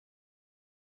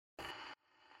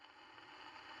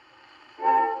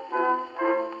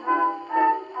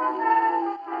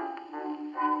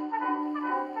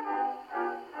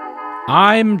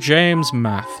I'm James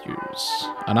Matthews,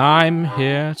 and I'm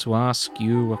here to ask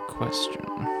you a question.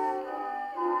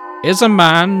 Is a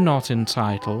man not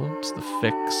entitled to the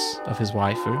fix of his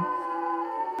waifu?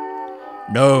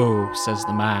 No, says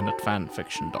the man at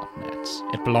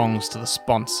fanfiction.net. It belongs to the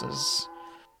sponsors.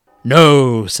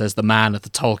 No, says the man at the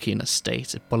Tolkien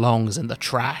estate. It belongs in the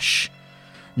trash.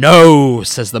 No,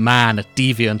 says the man at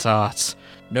DeviantArt.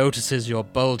 Notices your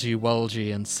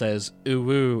bulgy-wulgy and says,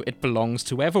 ooh, it belongs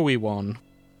to everyone.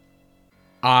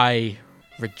 I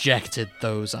rejected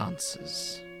those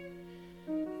answers.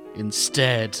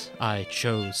 Instead, I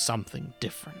chose something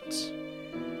different.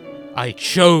 I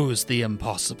chose the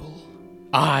impossible.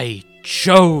 I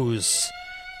chose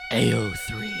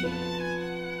AO3.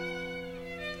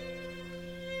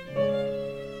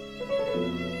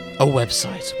 A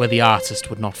website where the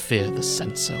artist would not fear the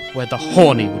censor, where the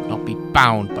horny would not be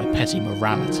bound by petty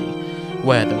morality,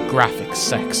 where the graphic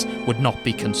sex would not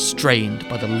be constrained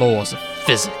by the laws of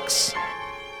physics.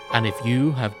 And if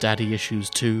you have daddy issues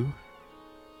too,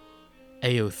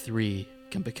 AO3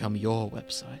 can become your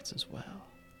website as well.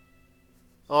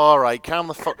 Alright, calm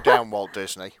the fuck down, Walt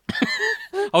Disney.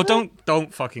 Oh,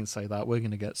 don't fucking say that. We're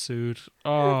gonna get sued.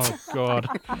 Oh, God.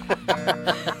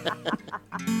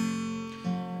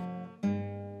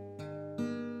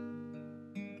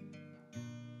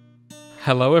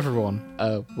 Hello, everyone.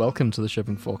 Welcome to the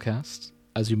Shipping Forecast.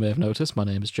 As you may have noticed, my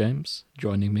name is James.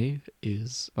 Joining me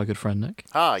is my good friend Nick.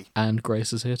 Hi. And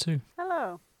Grace is here too.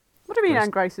 Hello. What do you mean Grace.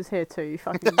 and Grace is here too, you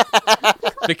fucking...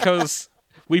 Because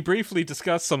we briefly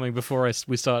discussed something before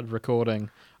we started recording,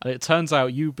 and it turns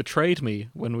out you betrayed me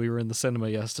when we were in the cinema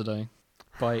yesterday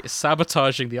by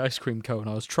sabotaging the ice cream cone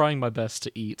I was trying my best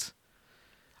to eat,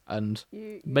 and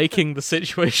making the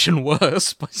situation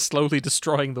worse by slowly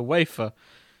destroying the wafer.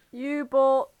 You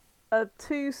bought a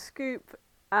 2-scoop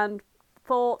and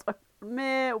thought a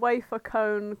mere wafer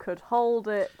cone could hold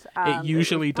it, and it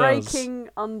usually it was does. breaking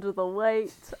under the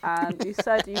weight, and you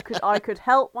said I could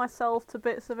help myself to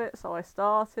bits of it, so I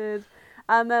started,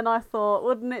 and then I thought,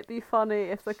 wouldn't it be funny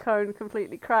if the cone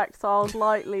completely cracked, so I was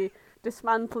lightly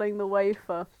dismantling the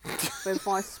wafer with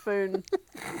my spoon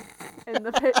in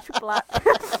the pitch black.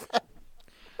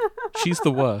 She's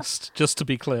the worst, just to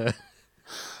be clear.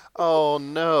 Oh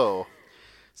no.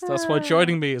 So that's why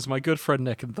joining me is my good friend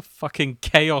Nick and the fucking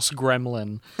chaos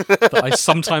gremlin that I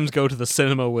sometimes go to the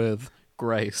cinema with,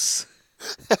 Grace.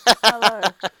 Hello.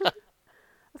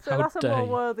 So How that's a dare more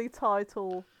you. worthy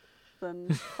title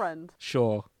than friend.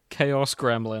 Sure, chaos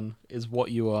gremlin is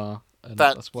what you are, and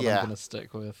That- that's what yeah. I'm going to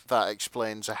stick with. That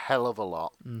explains a hell of a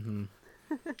lot. Hmm.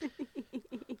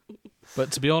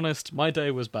 But to be honest, my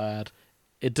day was bad.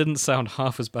 It didn't sound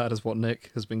half as bad as what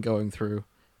Nick has been going through,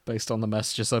 based on the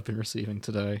messages I've been receiving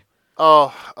today.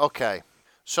 Oh, okay.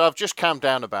 So I've just calmed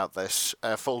down about this,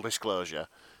 full disclosure,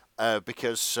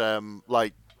 because,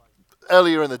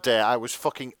 earlier in the day I was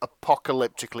fucking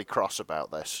apocalyptically cross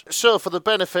about this. So for the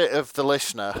benefit of the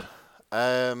listener,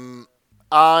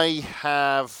 I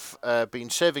have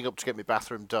been saving up to get my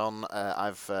bathroom done.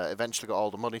 I've eventually got all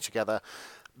the money together.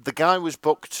 The guy was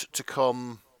booked to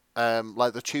come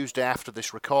the Tuesday after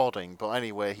this recording, but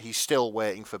anyway, he's still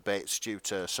waiting for bits due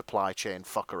to supply chain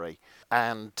fuckery.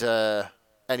 And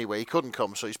anyway, he couldn't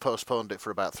come, so he's postponed it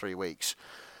for about 3 weeks.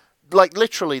 Like,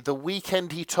 literally, the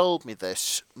weekend he told me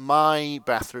this, my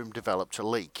bathroom developed a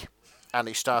leak, and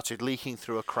it started leaking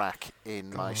through a crack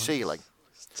in my ceiling.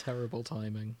 It's terrible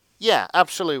timing. Yeah,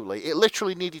 absolutely. It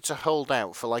literally needed to hold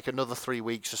out for like another 3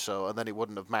 weeks or so, and then it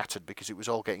wouldn't have mattered because it was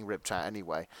all getting ripped out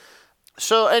anyway.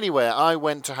 So anyway, I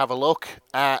went to have a look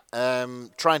at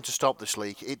trying to stop this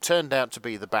leak. It turned out to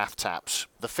be the bath taps.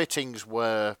 The fittings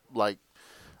were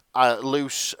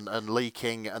loose and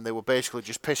leaking, and they were basically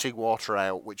just pissing water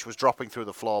out, which was dropping through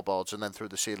the floorboards and then through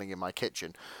the ceiling in my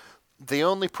kitchen. The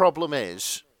only problem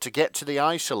is, to get to the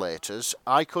isolators,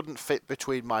 I couldn't fit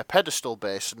between my pedestal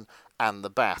basin and the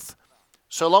bath.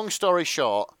 So long story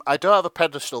short, I don't have a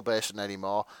pedestal basin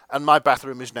anymore, and my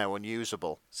bathroom is now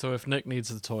unusable. So if Nick needs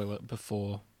the toilet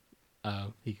before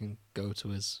he can go to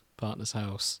his partner's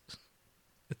house,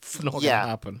 it's not going to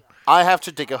happen. I have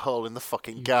to dig a hole in the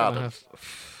fucking You're garden. gonna have,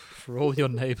 for all your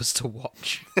neighbours to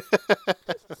watch.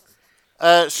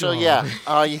 So yeah,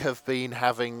 I have been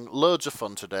having loads of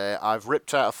fun today. I've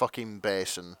ripped out a fucking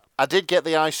basin. I did get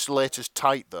the isolators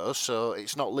tight though, so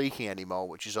it's not leaking anymore,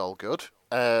 which is all good.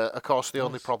 Of course, the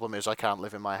only problem is I can't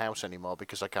live in my house anymore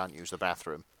because I can't use the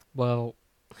bathroom. Well,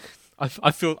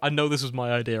 I know this was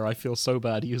my idea. I feel so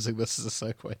bad using this as a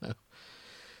segue now.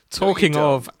 Talking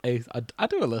of I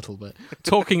do a little bit.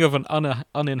 Talking of an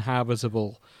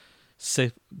uninhabitable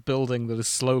building that is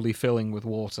slowly filling with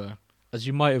water, As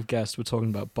you might have guessed, we're talking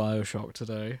about Bioshock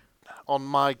today. On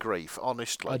my grief,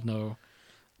 honestly. I know.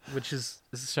 Which is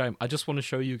a shame. I just want to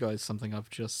show you guys something I've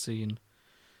just seen.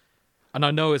 And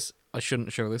I know I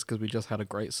shouldn't show this because we just had a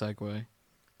great segue.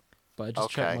 But I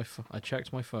just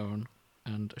checked my phone,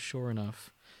 and sure enough.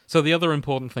 So the other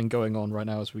important thing going on right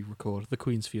now as we record, the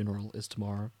Queen's funeral is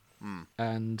tomorrow.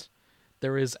 And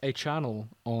there is a channel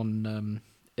on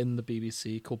in the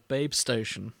BBC called Babe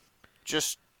Station.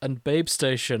 And Babe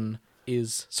Station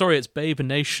is... Sorry, it's Babe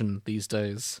Nation these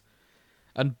days.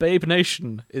 And Babe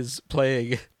Nation is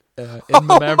playing in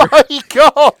the memory... Oh my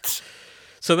god!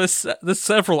 So there's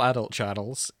several adult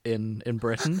channels in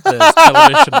Britain. There's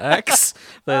Television X.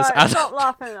 There's stop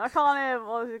laughing. I can't hear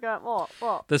what you're going.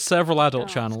 What? There's several adult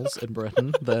channels in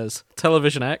Britain. There's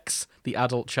Television X, the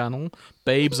adult channel,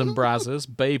 Babes and Brazzers,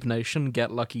 Babe Nation, Get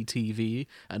Lucky TV,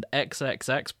 and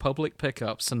XXX Public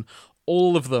Pickups, and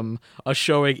all of them are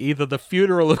showing either the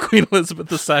funeral of Queen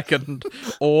Elizabeth II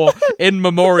or in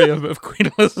memoriam of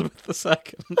Queen Elizabeth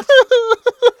II.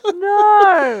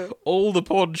 No! All the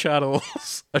porn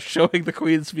channels are showing the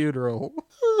Queen's funeral.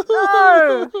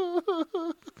 No!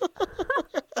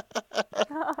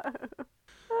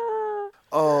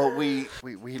 Oh, we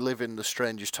live in the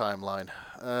strangest timeline.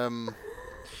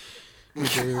 We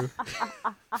do.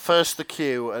 First the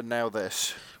queue, and now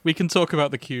this. We can talk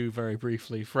about the queue very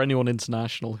briefly. For anyone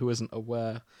international who isn't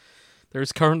aware, there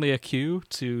is currently a queue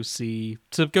to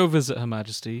go visit Her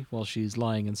Majesty while she's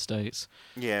lying in state.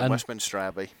 Yeah, in Westminster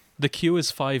Abbey. The queue is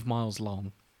 5 miles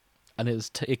long, and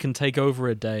it can take over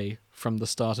a day from the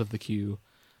start of the queue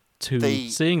to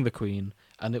seeing the Queen,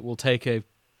 and it will take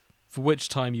for which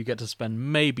time you get to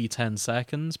spend maybe 10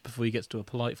 seconds before you get to do a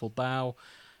polite full bow,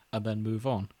 and then move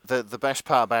on. The best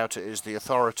part about it is the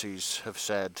authorities have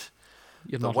said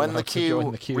that when the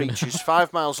queue reaches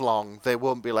 5 miles long, they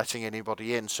won't be letting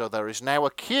anybody in, so there is now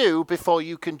a queue before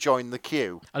you can join the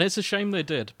queue. And it's a shame they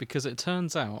did, because it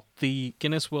turns out the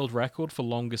Guinness World Record for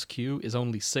longest queue is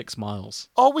only 6 miles.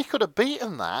 Oh, we could have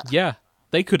beaten that. Yeah,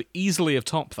 they could easily have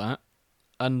topped that,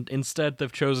 and instead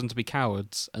they've chosen to be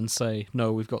cowards and say,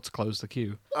 no, we've got to close the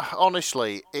queue.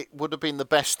 Honestly, it would have been the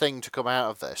best thing to come out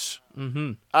of this.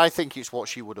 Mm-hmm. I think it's what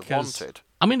she would have wanted.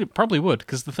 I mean, it probably would,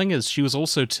 because the thing is, she was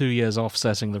also 2 years off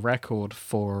setting the record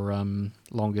for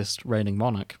longest reigning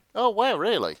monarch. Oh, wow,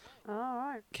 really? All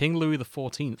right. King Louis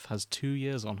XIV has 2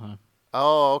 years on her.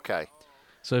 Oh, okay.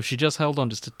 So if she just held on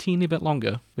just a teeny bit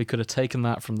longer, we could have taken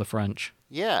that from the French.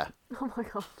 Yeah. Oh my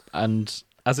god. And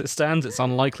as it stands, it's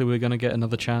unlikely we're going to get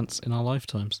another chance in our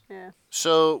lifetimes. Yeah.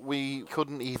 So we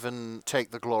couldn't even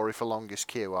take the glory for longest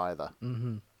queue either.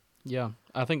 Mm-hmm. Yeah,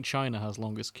 I think China has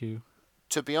longest queue.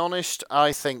 To be honest,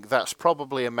 I think that's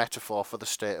probably a metaphor for the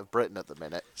state of Britain at the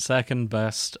minute. Second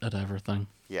best at everything.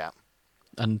 Yeah.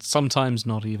 And sometimes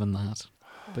not even that.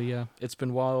 But yeah, it's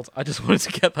been wild. I just wanted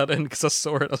to get that in because I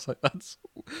saw it. I was like, that's...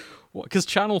 what? Because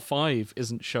Channel 5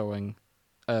 isn't showing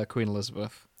Queen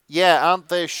Elizabeth. Yeah, aren't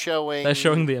they showing... They're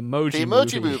showing the Emoji The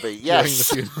Emoji Movie, yes.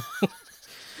 During the funeral.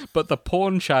 But the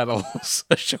porn channels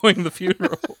are showing the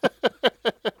funeral.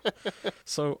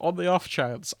 So on the off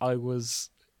chance I was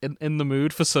in the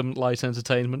mood for some light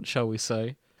entertainment, shall we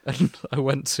say, and I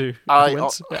went to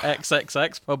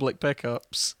XXX Public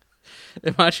Pickups.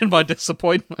 Imagine my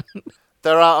disappointment.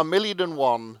 There are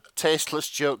 1,000,001 tasteless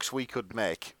jokes we could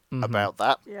make about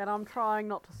that. Yeah, and I'm trying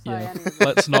not to say any of them.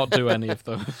 Let's not do any of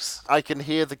those. I can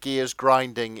hear the gears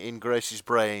grinding in Grace's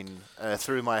brain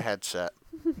through my headset.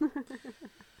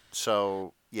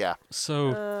 So, yeah.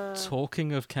 So,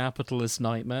 talking of capitalist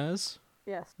nightmares,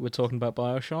 Yes. we're talking about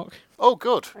Bioshock. Oh,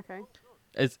 good. Okay.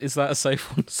 Is that a safe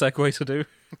segue to do?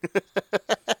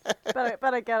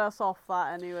 Better get us off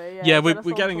that anyway. Yeah, get us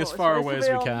we're on getting what as we're far supposed away to as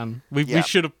be we on. can. We Yeah.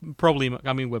 should have probably...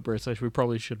 I mean, we're British. We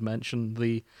probably should mention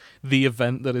the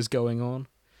event that is going on.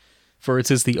 For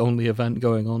it is the only event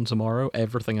going on tomorrow.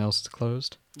 Everything else is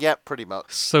closed. Yeah, pretty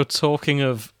much. So talking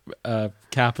of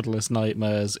capitalist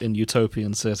nightmares in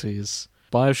utopian cities,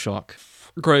 Bioshock.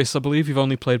 Grace, I believe you've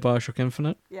only played Bioshock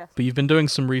Infinite, Yes. but you've been doing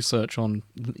some research on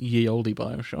ye olde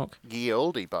Bioshock. Ye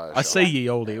olde Bioshock. I say ye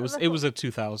olde. It was a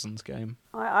 2000s game.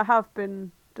 I have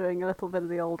been doing a little bit of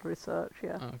the old research,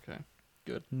 yeah. Okay,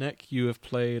 good. Nick, you have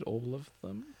played all of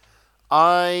them.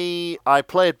 I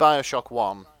played Bioshock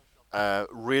 1,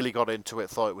 really got into it,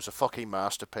 thought it was a fucking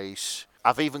masterpiece.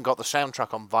 I've even got the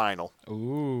soundtrack on vinyl.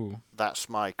 Ooh, That's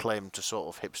my claim to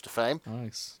sort of hipster fame.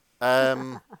 nice.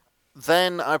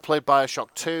 Then I played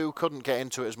Bioshock 2, couldn't get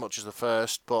into it as much as the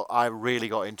first, but I really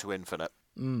got into Infinite.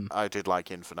 I did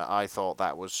like Infinite. I thought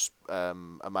that was a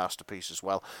masterpiece as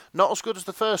well. Not as good as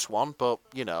the first one, but,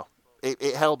 you know,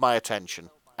 it held my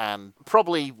attention. And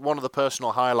probably one of the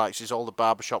personal highlights is all the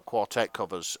Barbershop Quartet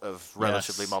covers of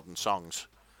relatively modern songs.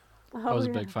 I was a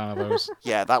big fan of those.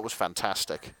 Yeah, that was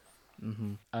fantastic.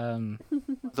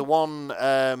 The one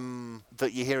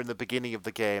that you hear in the beginning of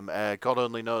the game, God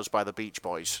Only Knows by the Beach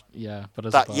Boys. Yeah, but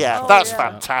as that's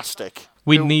fantastic.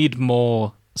 We need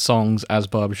more songs as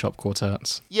barbershop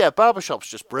quartets. Yeah, Barbershop's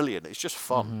just brilliant. It's just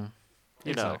fun.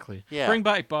 Exactly. Yeah. Bring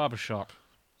back barbershop.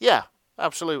 Yeah,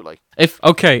 absolutely.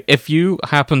 If you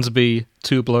happen to be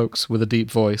two blokes with a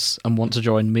deep voice and want to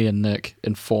join me and Nick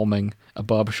in forming a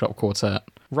barbershop quartet,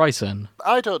 write in.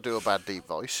 I don't do a bad deep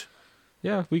voice.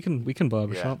 Yeah, we can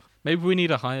barbershop. Yeah. Maybe we need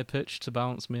a higher pitch to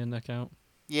balance me and Nick out.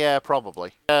 Yeah,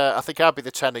 probably. I think I'll be the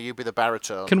tenor, you be the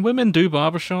baritone. Can women do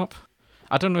barbershop?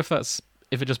 I don't know if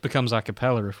it just becomes a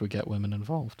cappella if we get women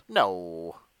involved.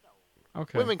 No.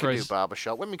 Okay. Women can Grace, do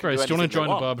barbershop. Women can Grace, do anything do you want to join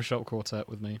they a want. barbershop quartet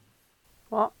with me?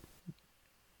 What?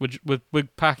 We're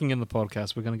packing in the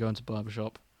podcast. We're going to go into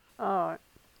barbershop. All right.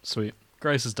 Sweet.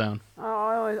 Grace is down. Oh,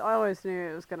 I always knew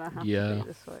it was going to happen to be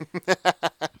this way.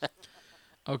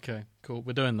 Okay, cool.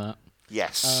 We're doing that.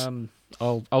 Yes.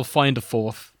 I'll find a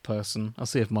fourth person. I'll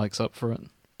see if Mike's up for it.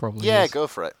 Probably. Yeah, is. go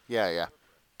for it. Yeah.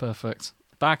 Perfect.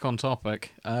 Back on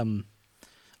topic.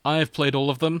 I have played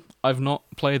all of them. I've not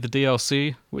played the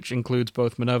DLC, which includes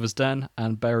both Minerva's Den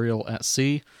and Burial at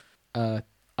Sea.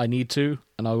 I need to,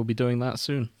 and I will be doing that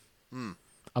soon.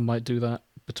 I might do that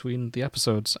between the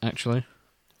episodes, actually.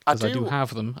 Because I do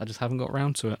have them, I just haven't got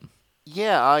around to it.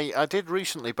 Yeah, I did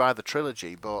recently buy the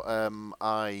trilogy, but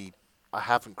I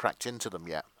haven't cracked into them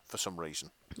yet for some reason.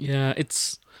 Yeah,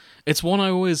 it's one I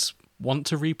always want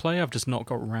to replay. I've just not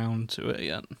got round to it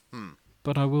yet.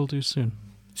 But I will do soon.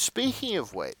 Speaking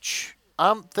of which,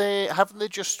 haven't they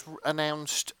just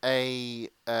announced a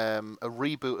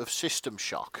reboot of System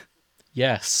Shock?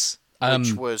 Yes.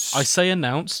 Which was... I say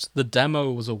announced. The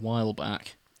demo was a while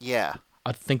back. Yeah.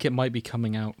 I think it might be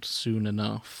coming out soon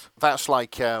enough. That's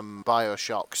like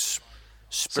Bioshock's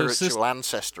spiritual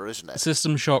ancestor, isn't it?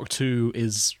 System Shock 2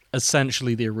 is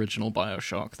essentially the original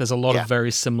Bioshock. There's a lot of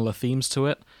very similar themes to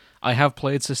it. I have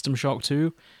played System Shock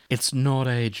 2. It's not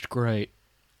aged great,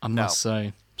 I must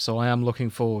say. So I am looking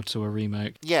forward to a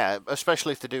remake. Yeah,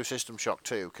 especially if they do System Shock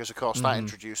 2, because of course that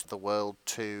introduced the world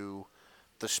to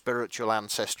the spiritual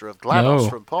ancestor of GLaDOS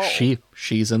from Portal.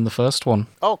 She's in the first one.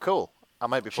 Oh, cool. I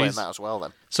might be playing that as well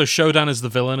then. So Shodan is the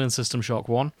villain in System Shock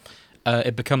 1.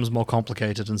 It becomes more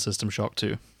complicated in System Shock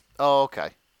 2. Oh,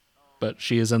 okay. But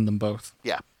she is in them both.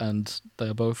 Yeah. And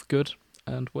they're both good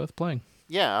and worth playing.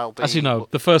 Yeah, I'll be... As you know,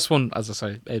 the first one, as I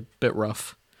say, a bit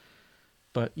rough.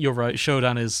 But you're right,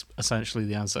 Shodan is essentially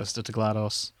the ancestor to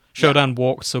GLaDOS. Shodan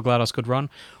walked so GLaDOS could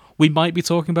run. We might be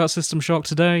talking about System Shock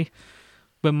today.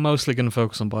 We're mostly going to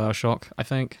focus on Bioshock, I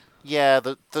think. Yeah,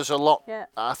 there's a lot. Yeah.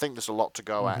 I think there's a lot to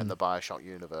go at in the Bioshock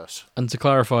universe. And to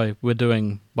clarify, we're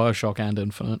doing Bioshock and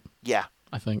Infinite. Yeah.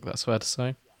 I think that's fair to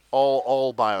say.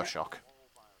 All Bioshock.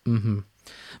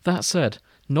 That said,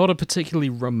 not a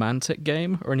particularly romantic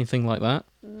game or anything like that.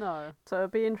 No. So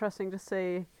it'd be interesting to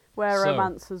see where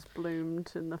romance has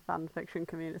bloomed in the fan fiction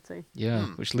community. Yeah,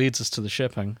 which leads us to the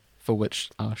shipping, for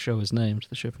which our show is named,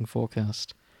 the Shipping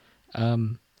Forecast.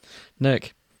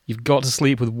 Nick, you've got to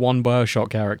sleep with one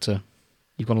Bioshock character.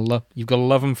 You've got to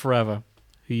love him forever.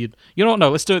 You know what?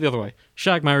 No, let's do it the other way.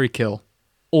 Shag, marry, kill.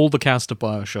 All the cast of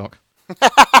Bioshock.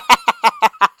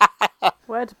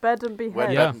 Wed, bed, and behead.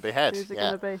 Bed and behead. Who's it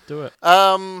going to be? Do it.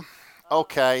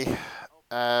 Okay.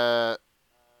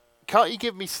 Can't you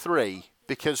give me 3?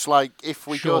 Because, like, if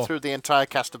we go through the entire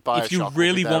cast of Bioshock... If you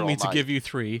really want me to give you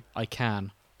 3, I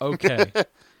can. Okay.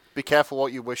 Be careful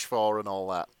what you wish for and all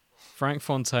that. Frank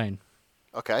Fontaine.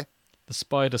 Okay. The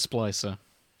Spider Splicer.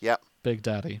 Yep. Big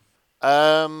Daddy.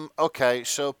 Okay,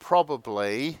 so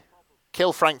probably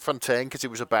kill Frank Fontaine because he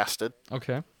was a bastard.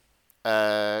 Okay.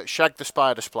 Shag the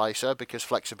Spider Splicer because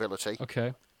flexibility.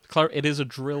 Okay. It is a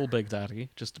drill Big Daddy,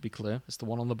 just to be clear. It's the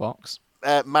one on the box.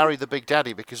 Marry the Big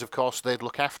Daddy because, of course, they'd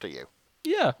look after you.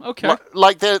 Yeah, okay.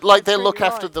 Like they look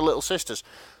after the little sisters.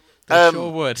 They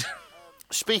sure would.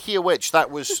 Speaking of which, that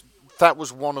was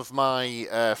one of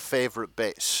my favourite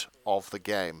bits of the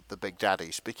game, the Big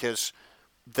Daddies, because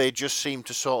they just seem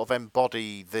to sort of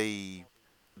embody the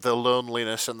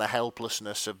loneliness and the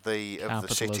helplessness of the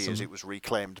city as it was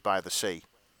reclaimed by the sea.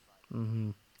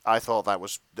 Mm-hmm. I thought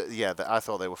I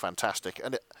thought they were fantastic,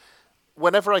 and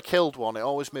whenever I killed one, it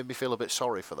always made me feel a bit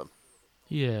sorry for them.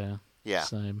 Yeah.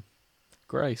 Same.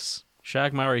 Grace,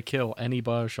 shag, marry, kill any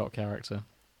Bioshock character.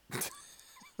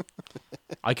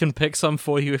 I can pick some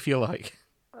for you if you like.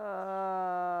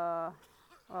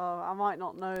 I might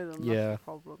not know them. Yeah. That's the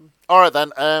problem. All right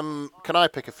then. Can I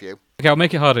pick a few? Okay, I'll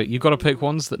make it harder. You've got to pick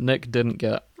ones that Nick didn't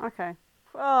get. Okay.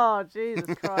 Oh,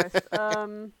 Jesus Christ.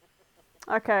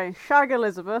 Okay, Shag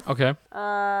Elizabeth. Okay.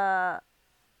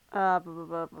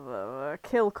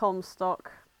 Kill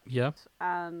Comstock. Yeah.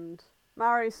 And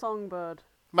marry Songbird.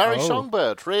 Marry Oh.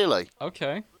 Songbird, really?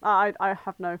 Okay. I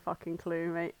have no fucking clue,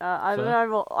 mate. I don't Fair.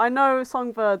 know what. I know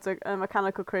Songbird's a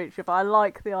mechanical creature, but I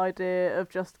like the idea of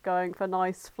just going for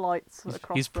nice flights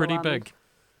across He's the pretty land. big.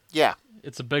 Yeah.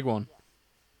 It's a big one.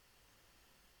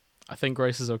 I think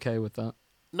Grace is okay with that.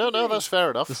 No, that's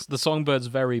fair enough. The Songbird's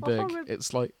very Well, big. Songbird-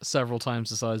 It's like several times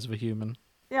the size of a human.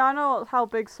 Yeah, I know how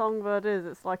big Songbird is.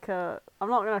 It's like a. I'm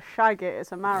not gonna shag it.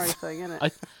 It's a marry thing, isn't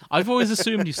it? I've always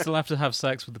assumed you still have to have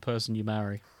sex with the person you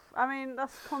marry. I mean,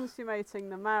 that's consummating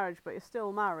the marriage, but you're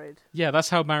still married. Yeah, that's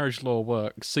how marriage law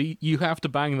works. So you have to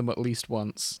bang them at least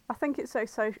once. I think it's I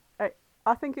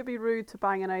think it'd be rude to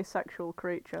bang an asexual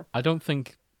creature. I don't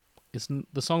think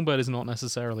the Songbird is not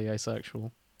necessarily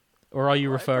asexual. Or are you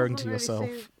Well, it referring to doesn't really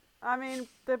yourself? seem- I mean,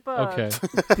 they're birds.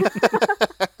 Okay.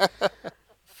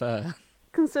 Fair.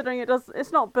 Considering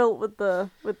it's not built with the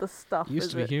stuff. Used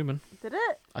is to be it? human. Did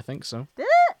it? I think so. Did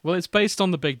it? Well, it's based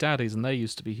on the Big Daddies, and they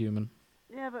used to be human.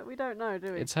 Yeah, but we don't know,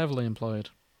 do we? It's heavily implied.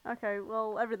 Okay,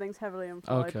 well, everything's heavily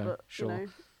implied, Okay, but sure. you know,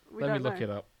 we Let me don't look know. it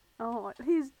up. Oh,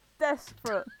 he's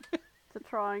desperate to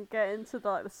try and get into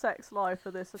the sex life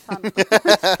of this creature.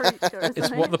 Isn't It's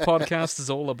he? what the podcast is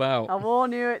all I about.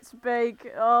 warn you, it's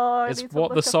big. Oh, I It's need to what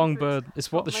look the up if Songbird.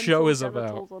 It's what got the show mental is about.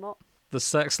 genitals or not. The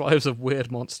sex lives of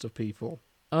weird monster people.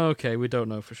 Okay, we don't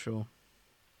know for sure.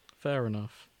 Fair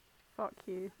enough. Fuck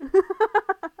you.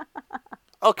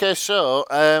 Okay, so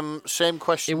same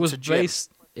question It was to Jim.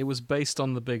 based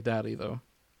on the Big Daddy though,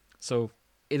 so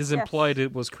it is Yes. implied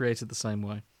it was created the same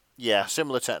way. Yeah,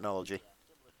 similar technology.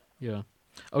 Yeah.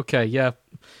 Okay. Yeah.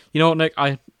 You know what, Nick?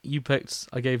 I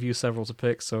gave you several to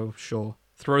pick, so sure.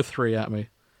 Throw 3 at me.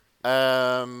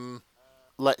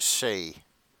 Let's see.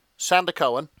 Sander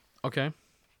Cohen. Okay.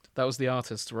 That was the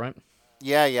artist, right?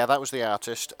 Yeah, that was the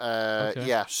artist. Okay.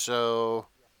 Yeah, so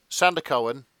Sander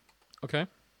Cohen, Okay.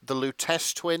 the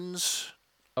Lutece twins,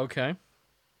 Okay.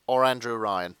 or Andrew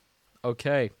Ryan.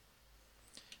 Okay.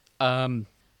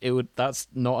 That's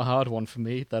not a hard one for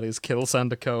me. That is kill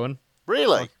Sander Cohen.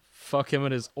 Really? Fuck him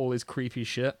and all his creepy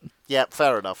shit. Yeah,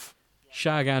 fair enough.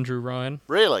 Shag Andrew Ryan.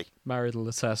 Really? Marry the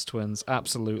Lutece twins.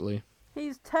 Absolutely.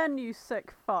 He's 10, you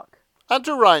sick fuck.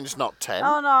 Andrew Ryan's not 10.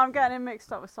 Oh no, I'm getting him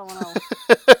mixed up with someone else.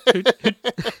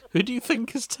 Who do you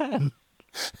think is 10?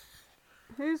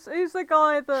 Who's the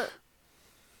guy that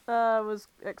was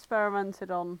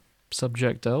experimented on?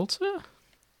 Subject Delta?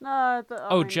 No.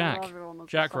 Jack.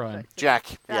 Jack Ryan. Jack,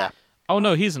 yeah. Oh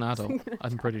no, he's an adult. Thinking of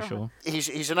I'm Jack pretty Ryan. sure.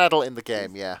 He's an adult in the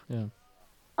game, yeah. Yeah.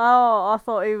 Oh, I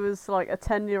thought he was like a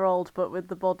 10-year-old, but with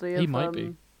the body He of might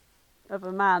be. of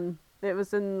a man. It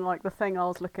was in like the thing I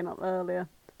was looking up earlier.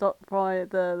 By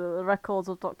the records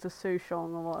of Dr.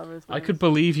 Souchong or whatever his name I could is.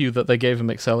 believe you that they gave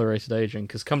him accelerated aging,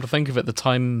 because come to think of it, the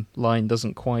timeline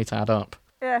doesn't quite add up.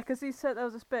 Yeah, because he said there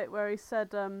was this bit where he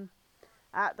said,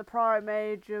 at the prime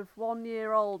age of 1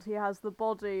 year old, he has the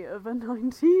body of a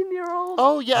 19-year-old.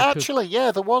 Oh, yeah, I could- actually,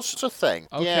 yeah, there was such a thing.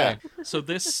 Okay, Yeah. so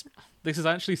this is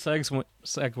actually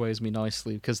segues me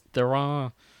nicely, because there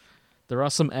are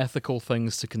some ethical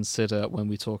things to consider when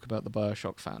we talk about the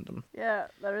Bioshock fandom. Yeah,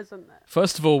 there isn't there.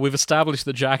 First of all, we've established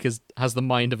that Jack has the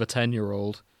mind of a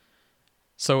 10-year-old,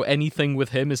 so anything with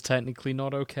him is technically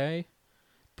not okay.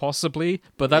 Possibly,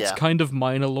 but that's Yeah. kind of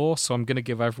minor law, so I'm going to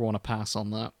give everyone a pass on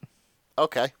that.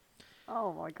 Okay.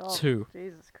 Oh my god. 2.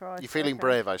 Jesus Christ. You're feeling okay.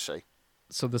 brave, I see.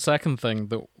 So the second thing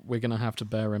that we're going to have to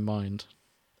bear in mind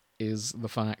is the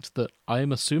fact that I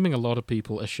am assuming a lot of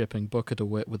people are shipping Booker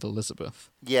DeWitt with Elizabeth.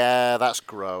 Yeah, that's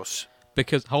gross.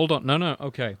 Because, hold on, no,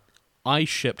 okay. I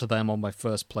shipped them on my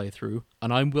first playthrough,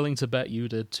 and I'm willing to bet you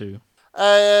did too.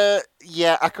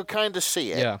 Yeah, I could kind of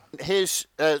see it. Yeah. Here's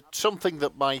something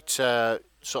that might sort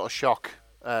of shock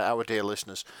our dear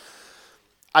listeners.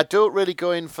 I don't really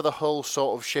go in for the whole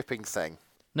sort of shipping thing.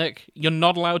 Nick, you're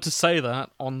not allowed to say that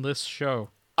on this show.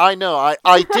 I know,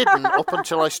 I didn't up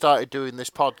until I started doing this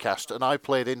podcast, and I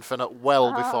played Infinite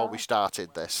well before we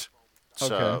started this.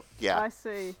 So, Okay. yeah. I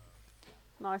see.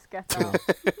 Nice get out.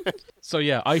 So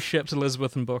yeah, I shipped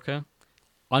Elizabeth and Booker.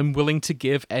 I'm willing to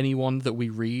give anyone that we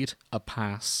read a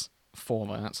pass for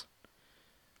that.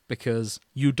 Because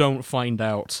you don't find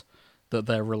out that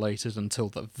they're related until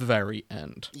the very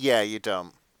end. Yeah, you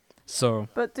don't. So,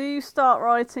 But do you start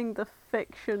writing the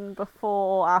fiction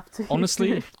before or after you honestly,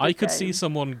 finish the I could see game?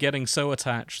 someone getting so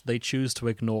attached they choose to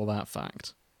ignore that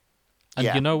fact. And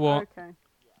Yeah. you know what? Okay.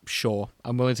 Sure,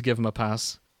 I'm willing to give them a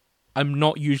pass. I'm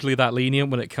not usually that lenient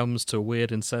when it comes to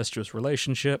weird incestuous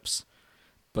relationships,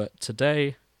 but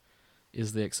today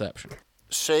is the exception.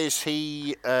 Says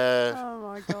he. Oh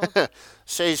my god.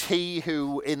 Says he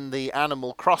who, in the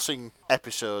Animal Crossing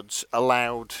episodes,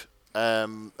 allowed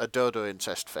a dodo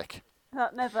incest fic.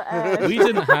 That never aired. We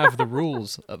didn't have the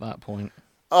rules at that point.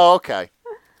 Oh, okay.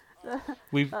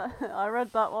 We've I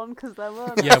read that one because there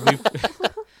were. yeah, we've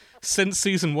since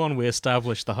season 1 we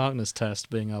established the Harkness test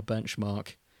being our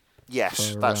benchmark.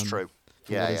 Yes, For, that's true.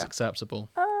 For Yeah, what is yeah. acceptable.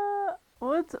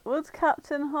 Would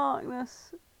Captain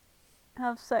Harkness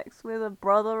have sex with a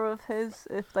brother of his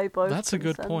if they both That's a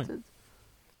good point. consented?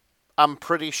 I'm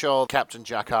pretty sure Captain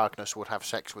Jack Harkness would have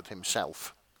sex with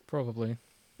himself. Probably.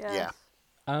 Yes.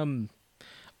 Yeah.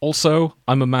 Also,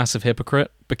 I'm a massive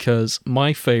hypocrite because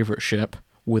my favourite ship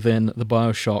within the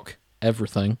Bioshock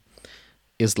everything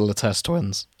is the Latesse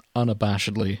twins,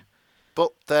 unabashedly.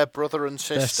 But they're brother and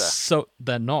sister.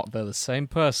 They're not. They're the same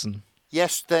person.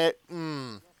 Yes, they're...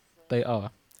 They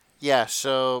are. Yeah,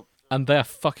 so... And they're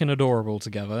fucking adorable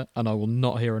together, and I will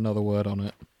not hear another word on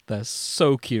it. They're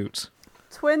so cute.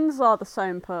 Twins are the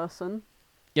same person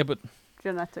Yeah, but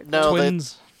genetically. No,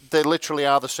 twins... they literally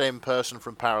are the same person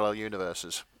from parallel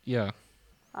universes. Yeah.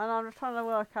 And I'm just trying to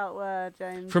work out where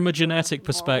James. From a genetic morals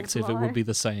perspective, it lie. would be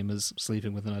the same as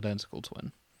sleeping with an identical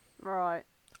twin. Right.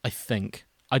 I think.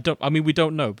 I mean, we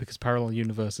don't know because parallel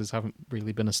universes haven't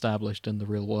really been established in the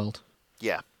real world.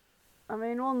 Yeah. I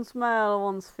mean, one's male,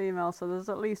 one's female, so there's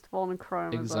at least one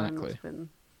chromosome Exactly. that's been.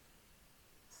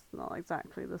 It's not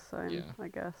exactly the same, Yeah. I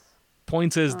guess.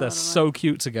 Point is, I they're don't so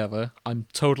cute together. I'm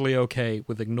totally okay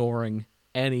with ignoring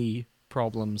any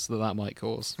problems that might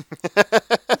cause.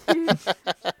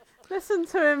 Listen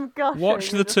to him gushing.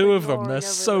 Watch the and just two of them. ignoring They're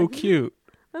so everything. cute.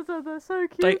 They're so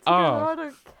cute They together, are. I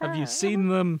don't care. Have you seen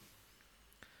them?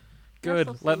 Good.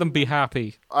 I've Let them seen be them.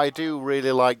 happy. I do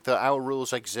really like that our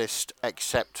rules exist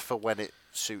except for when it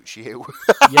suits you.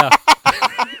 Yeah.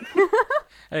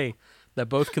 Hey, they're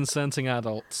both consenting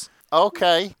adults.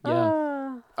 Okay.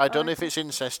 Yeah. I don't know if it's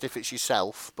incest, if it's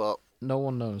yourself, but No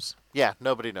one knows. yeah,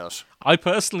 nobody knows. I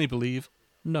personally believe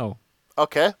no.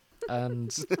 Okay.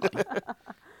 And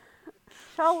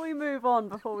Shall we move on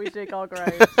before we dig our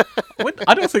graves?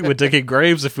 I don't think we're digging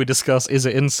graves if we discuss is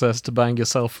it incest to bang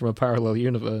yourself from a parallel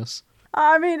universe.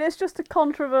 I mean, it's just a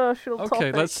controversial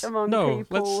Okay, topic among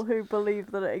people who believe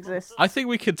that it exists. I think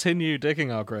we continue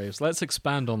digging our graves. Let's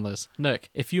expand on this. Nick,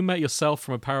 if you met yourself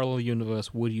from a parallel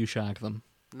universe, would you shag them?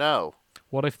 No.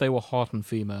 What if they were hot and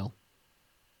female?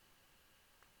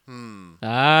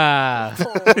 Ah.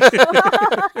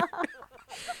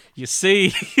 You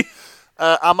see?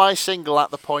 Am I single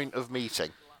at the point of meeting?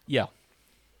 Yeah.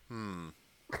 I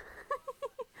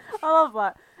love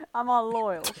that. Am I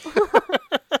loyal?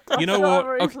 You know That's what?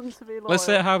 another Okay, reason to be let's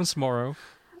say it loyal. happens tomorrow.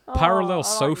 Oh, Parallel I like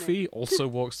Sophie Nick. also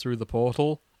walks through the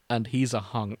portal, and he's a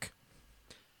hunk.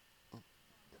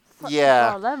 Such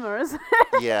Yeah. a dilemma, isn't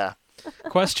it? Yeah.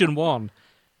 Question 1,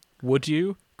 would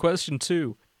you? Question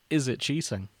 2, is it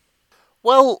cheating?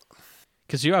 Well,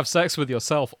 Because you have sex with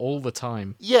yourself all the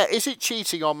time. yeah, is it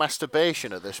cheating or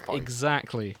masturbation at this point?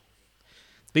 Exactly.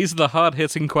 These are the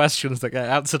hard-hitting questions that get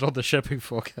answered on the shipping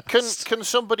forecast. Can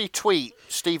somebody tweet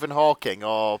Stephen Hawking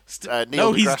or Neil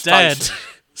No, he's deGrasse dead. Tyson?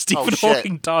 Stephen shit.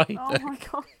 Hawking died. Oh my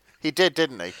god. He did,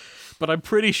 didn't he? But I'm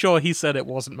pretty sure he said it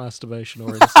wasn't masturbation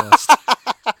or incest.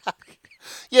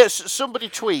 Yes, somebody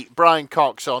tweet Brian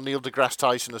Cox or Neil deGrasse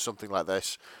Tyson or something like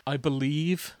this. I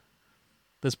believe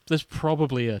there's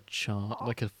probably a chart,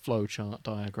 like a flow chart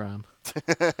diagram.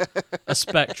 A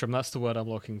spectrum, that's the word I'm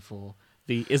looking for.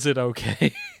 The is it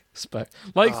okay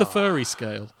like the furry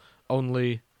scale,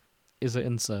 only is it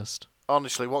incest?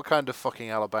 Honestly, what kind of fucking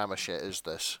Alabama shit is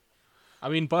this? I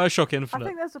mean, Bioshock I Infinite.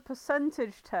 think there's a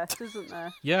percentage test, isn't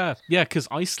there? Yeah, because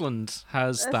Iceland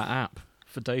has that app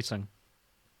for dating.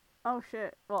 Oh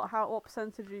shit. What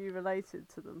percentage are you related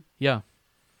to them? Yeah.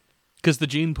 Because the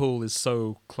gene pool is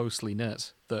so closely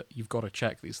knit that you've got to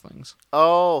check these things.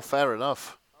 Oh, fair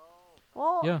enough.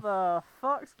 What Yeah. the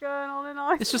fuck's going on in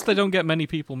Iceland? It's just they don't get many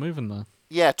people moving there.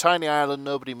 Yeah, tiny island,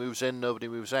 nobody moves in, nobody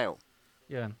moves out.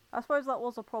 Yeah. I suppose that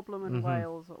was a problem in Mhm.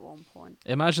 Wales at one point.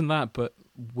 Imagine that, but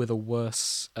with a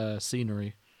worse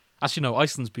scenery. Actually, no,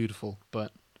 Iceland's beautiful,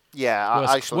 but Yeah, worse,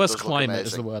 Iceland worse does look climate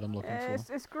is amazing. the word I'm looking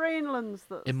for. It's Greenland's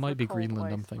that's It might the be cold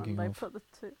Greenland I'm wasteland. thinking they of. Put the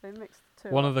two, they mixed the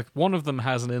two. One of them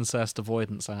has an incest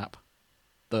avoidance app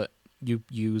that you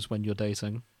use when you're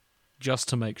dating, just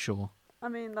to make sure. I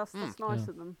mean, that's nice Yeah.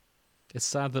 of them. It's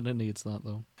sad that it needs that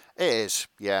though. It is,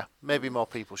 yeah. Maybe more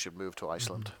people should move to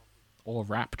Iceland. Or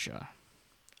rapture.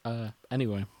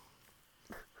 Anyway,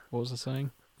 what was I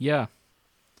saying? Yeah.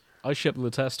 I ship the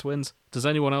Test Twins. Does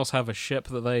anyone else have a ship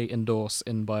that they endorse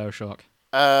in Bioshock?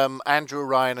 Andrew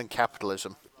Ryan and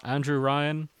capitalism. Andrew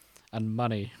Ryan and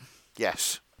money.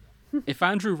 Yes. If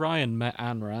Andrew Ryan met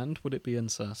Ayn Rand, would it be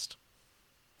incest?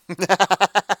 They're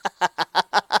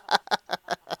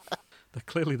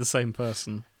clearly the same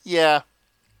person. Yeah.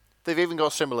 They've even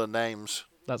got similar names.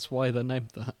 That's why they're named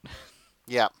that.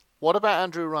 Yeah. What about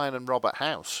Andrew Ryan and Robert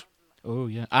House? Oh,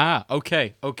 yeah. Ah,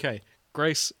 okay.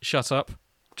 Grace, shut up.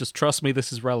 Just trust me,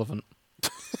 this is relevant.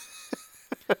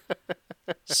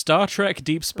 Star Trek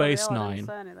Deep Space Nine.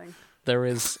 There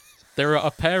are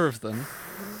a pair of them.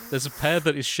 There's a pair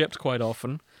that is shipped quite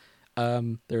often.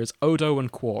 There is Odo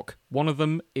and Quark. One of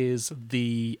them is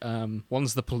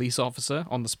one's the police officer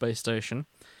on the space station.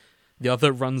 The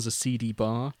other runs a seedy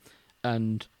bar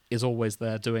and is always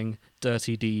there doing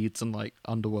dirty deeds and like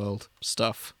underworld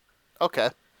stuff. Okay.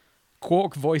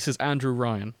 Quark voices Andrew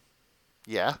Ryan.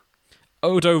 Yeah.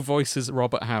 Odo voices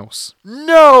Robert House.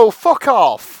 No, fuck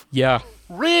off. Yeah.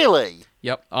 Really?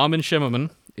 Yep. Armin Shimmerman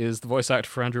is the voice actor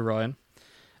for Andrew Ryan.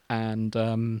 And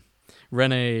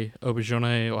Rene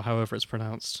Auberjonois, or however it's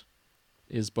pronounced,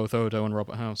 is both Odo and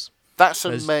Robert House. That's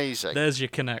amazing. There's your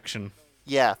connection.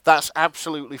 Yeah, that's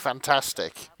absolutely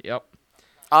fantastic. Yep.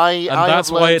 And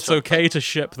that's why it's okay to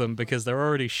ship them, because they're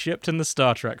already shipped in the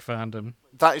Star Trek fandom.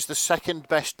 That is the second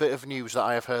best bit of news that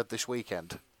I have heard this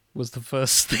weekend. Was the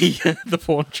first the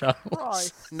porn channels?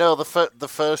 Right. No, the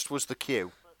first was the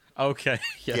Q. Okay.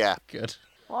 Yeah. Good.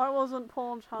 Why wasn't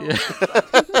porn channel?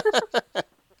 Yeah.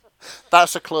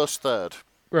 That's a close third.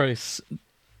 Grace,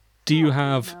 do you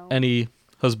have any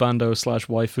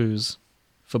husbando/waifus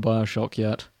for Bioshock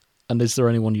yet? And is there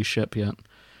anyone you ship yet?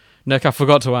 Nick, I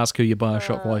forgot to ask who your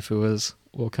Bioshock waifu is.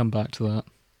 We'll come back to that.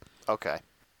 Okay.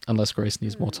 Unless Grace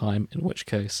needs more time, in which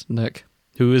case, Nick,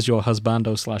 who is your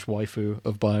husbando/waifu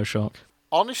of Bioshock?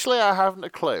 Honestly, I haven't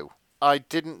a clue. I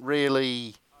didn't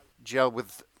really gel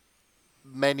with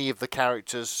many of the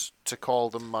characters to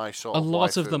call them my sort of A lot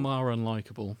waifu. of them are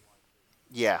unlikable.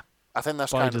 Yeah, I think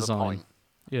that's by kind design. of the point.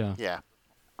 Yeah. Yeah.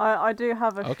 I do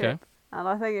have a Okay. ship, and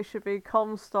I think it should be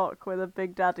Comstock with a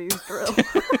Big Daddy's drill.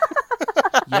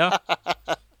 Yeah.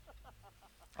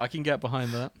 I can get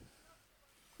behind that.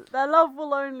 Their love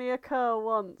will only occur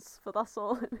once, but that's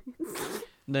all it needs.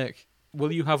 Nick,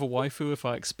 will you have a waifu if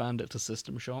I expand it to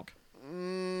System Shock?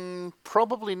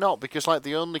 Probably not, because like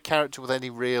the only character with any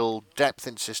real depth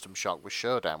in System Shock was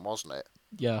Showdown, wasn't it?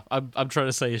 Yeah, I'm trying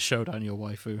to say is Showdown your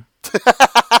waifu.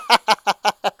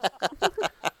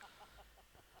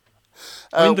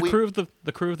 I mean, the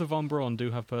crew of the Von Braun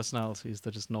do have personalities.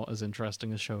 They're just not as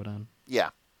interesting as Showdown.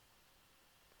 Yeah.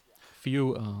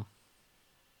 Few are.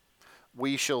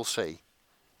 We shall see.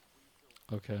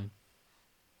 Okay.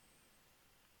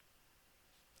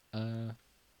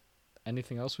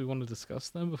 Anything else we want to discuss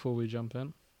then before we jump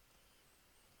in?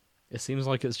 It seems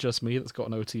like it's just me that's got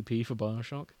an OTP for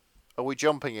Bioshock. Are we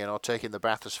jumping in or taking the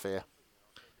bathysphere?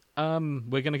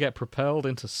 We're gonna get propelled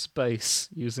into space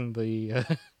using the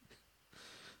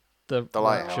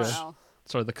lighthouse.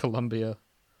 Sorry, the Columbia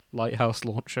lighthouse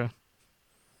launcher.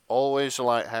 Always a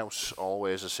lighthouse,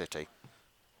 always a city.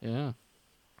 Yeah.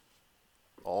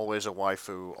 Always a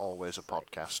waifu, always a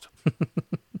podcast.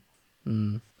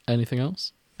 Anything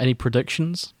else? Any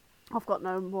predictions? I've got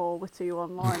no more witty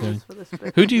one-liners for this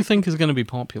bit. Who do you think is going to be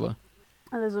popular?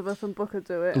 Elizabeth and Booker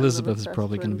do it. Elizabeth is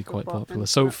probably going to be quite popular.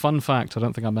 So, fun fact, I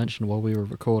don't think I mentioned while we were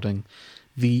recording,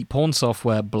 the porn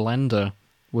software Blender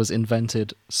was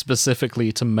invented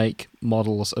specifically to make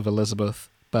models of Elizabeth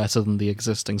better than the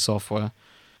existing software.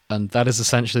 And that is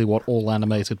essentially what all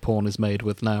animated porn is made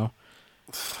with now.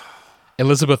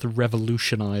 Elizabeth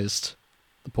revolutionized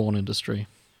the porn industry.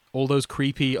 All those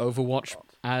creepy Overwatch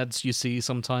ads you see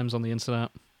sometimes on the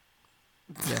internet.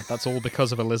 Yeah, that's all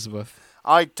because of Elizabeth.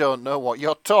 I don't know what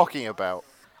you're talking about.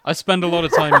 I spend a lot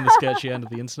of time in the sketchy end of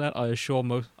the internet. I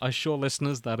assure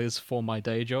listeners that is for my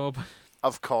day job.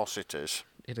 Of course it is.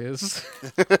 It is.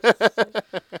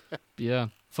 Yeah.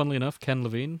 Funnily enough, Ken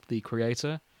Levine, the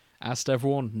creator, asked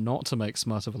everyone not to make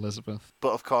smut of Elizabeth.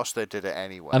 But of course they did it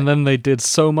anyway. And then they did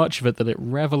so much of it that it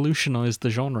revolutionized the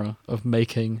genre of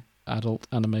making adult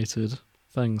animated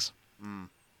things.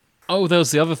 Oh, there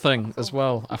was the other thing as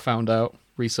well I found out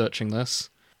researching this.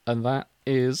 And that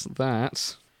is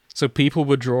that... So people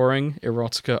were drawing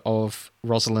erotica of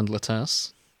Rosalind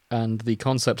Lattès, and the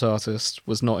concept artist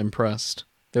was not impressed.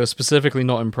 They were specifically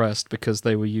not impressed because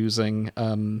they were using...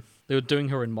 they were doing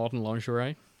her in modern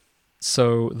lingerie.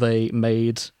 So they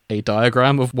made a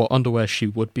diagram of what underwear she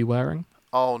would be wearing.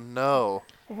 Oh, no.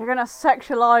 If you're going to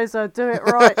sexualize her, do it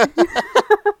right.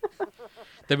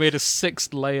 They made a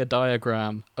 6-layer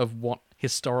diagram of what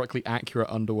historically accurate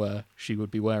underwear she would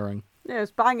be wearing. Yeah,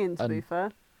 it's banging, to be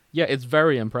fair. Yeah, it's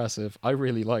very impressive. I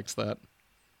really liked that.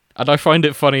 And I find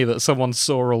it funny that someone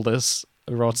saw all this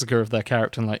erotica of their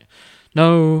character and like,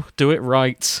 no, do it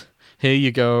right. Here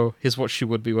you go. Here's what she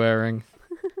would be wearing.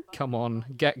 Come on,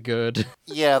 get good.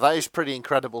 Yeah, that is pretty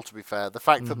incredible, to be fair. The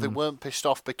fact that they weren't pissed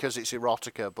off because it's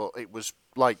erotica, but it was,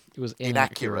 like, It was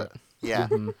inaccurate. Yeah.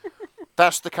 Mm-hmm.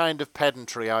 That's the kind of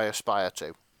pedantry I aspire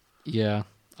to. Yeah,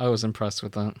 I was impressed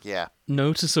with that. Yeah.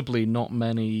 Noticeably not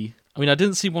many... I mean, I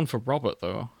didn't see one for Robert,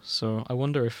 though, so I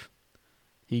wonder if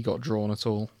he got drawn at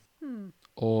all.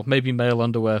 Or maybe male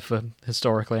underwear for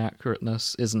historically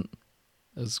accurateness isn't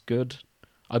as good.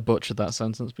 I butchered that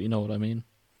sentence, but you know what I mean.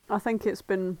 I think it's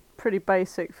been pretty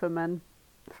basic for men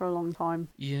for a long time.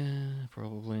 Yeah,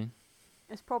 probably.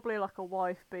 It's probably like a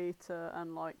wife beater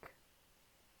and like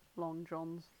long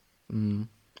johns.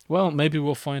 Well, maybe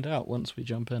we'll find out once we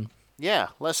jump in. Yeah,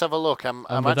 let's have a look. I'm with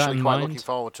that actually in quite mind, looking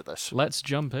forward to this. Let's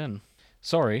jump in.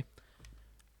 Sorry.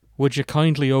 Would you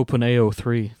kindly open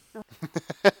AO3?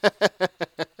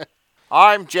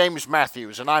 I'm James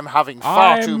Matthews, and I'm having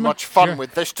far too much fun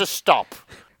with this to stop.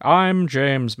 I'm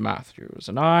James Matthews,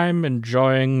 and I'm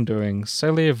enjoying doing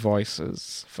silly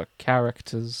voices for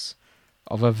characters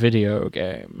of a video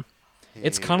game.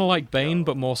 It's kind of like Bane,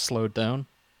 but more slowed down.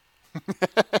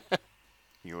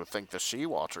 You would think the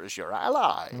seawater is your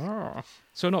ally. Oh.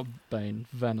 So not Bane,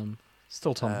 Venom.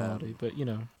 Still Tom Hardy, but you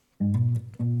know.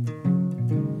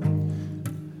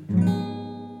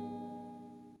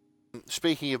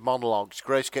 Speaking of monologues,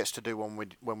 Grace gets to do one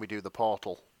when we do the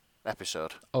Portal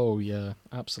episode. Oh yeah,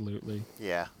 absolutely.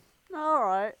 Yeah.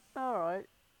 Alright.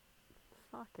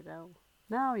 Fucking hell.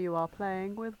 Now you are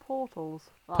playing with portals.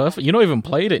 Perfect. You've not even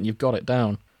played it and you've got it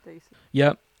down. Decent.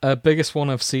 Yeah, biggest one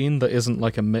I've seen that isn't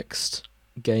like a mixed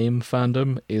game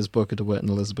fandom is Booker DeWitt and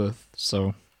Elizabeth.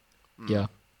 So, yeah,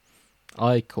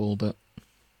 I called it.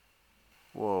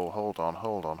 Whoa, hold on.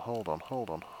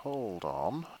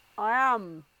 I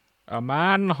am. A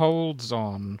man holds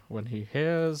on when he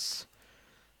hears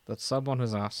that someone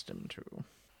has asked him to.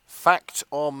 Fact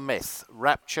or myth?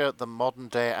 Rapture the modern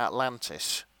day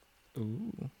Atlantis.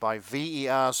 Ooh. By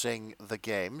VER Zing The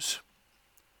Games.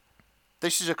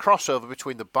 This is a crossover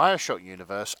between the Bioshock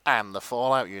universe and the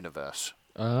Fallout universe.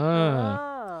 Two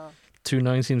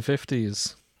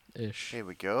 1950s-ish. Here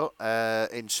we go.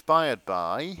 Inspired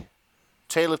by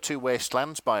Tale of Two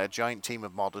Wastelands by a giant team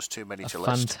of modders, too many to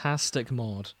list. Fantastic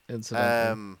mod,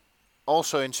 incidentally.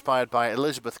 Also inspired by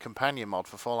Elizabeth Companion mod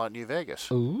for Fallout New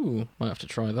Vegas. Ooh, might have to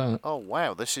try that. Oh,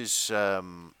 wow. This is...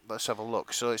 let's have a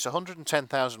look. So it's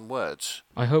 110,000 words.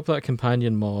 I hope that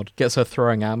companion mod gets her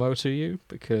throwing ammo to you,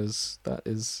 because that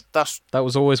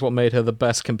was always what made her the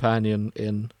best companion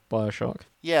in Bioshock.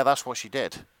 Yeah, that's what she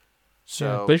did. So,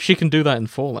 yeah, but if she can do that in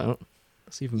Fallout,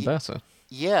 that's even better.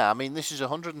 Yeah, I mean, this is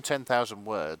 110,000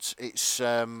 words. It's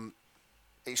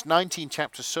 19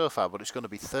 chapters so far, but it's going to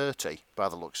be 30 by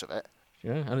the looks of it.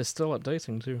 Yeah, and it's still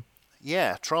updating too.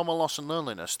 Yeah, trauma, loss and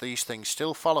loneliness. These things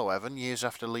still follow Evan years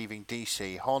after leaving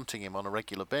DC, haunting him on a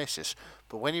regular basis.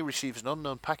 But when he receives an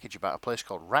unknown package about a place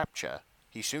called Rapture,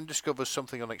 he soon discovers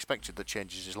something unexpected that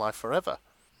changes his life forever.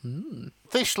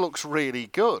 This looks really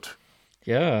good.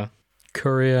 Yeah.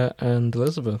 Courier and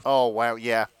Elizabeth. Oh, wow,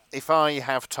 yeah. If I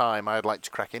have time, I'd like to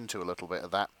crack into a little bit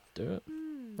of that. Do it.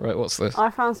 Right, what's this?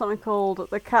 I found something called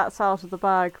The Cat's Out of the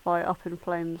Bag by Up in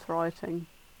Flames Writing.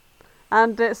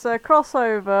 And it's a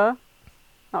crossover.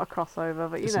 Not a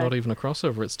crossover, but it's not even a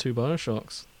crossover, it's two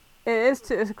Bioshocks. It's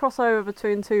a crossover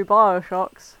between two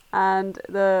Bioshocks, and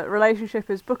the relationship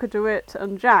is Booker DeWitt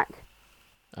and Jack.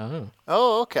 Oh.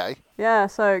 Oh, okay. Yeah,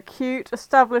 so cute,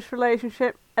 established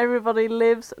relationship, everybody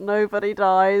lives, nobody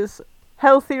dies.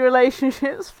 Healthy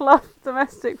relationships, fluff,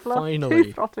 domestic fluff, Finally.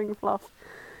 tooth-rotting fluff.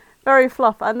 Very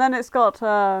fluff. And then it's got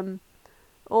autism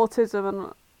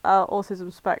and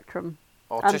autism spectrum.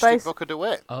 Autistic Booker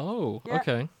DeWitt. Oh, Yeah.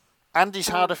 okay. And he's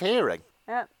hard of hearing.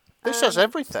 Yeah. This says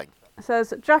everything. It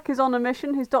says, Jack is on a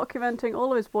mission. He's documenting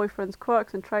all of his boyfriend's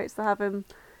quirks and traits that have him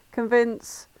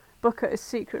convince Booker is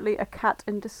secretly a cat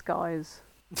in disguise.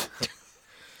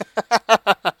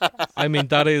 I mean,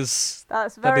 that's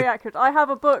very accurate. I have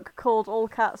a book called All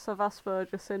Cats Have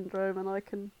Asperger's Syndrome, and I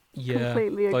can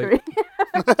completely agree.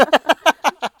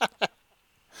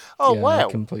 Oh, yeah, wow.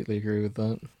 I completely agree with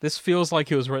that. This feels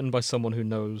like it was written by someone who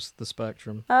knows the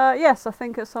spectrum. Yes, I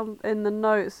think in the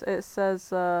notes it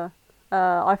says,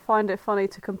 I find it funny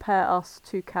to compare us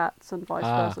to cats and vice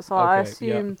versa. So I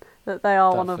assume that they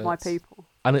are one of my people.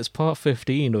 And it's part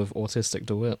 15 of Autistic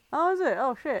DeWitt. Oh, is it?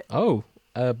 Oh, shit. Oh,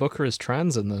 Booker is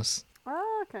trans in this.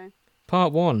 Oh, okay.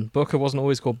 Part 1, Booker wasn't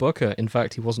always called Booker. In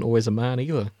fact, he wasn't always a man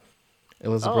either.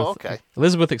 Elizabeth. Oh, okay.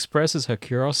 Elizabeth expresses her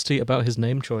curiosity about his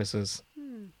name choices.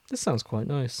 This sounds quite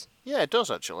nice. Yeah, it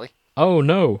does, actually. Oh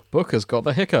no, Booker's got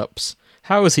the hiccups.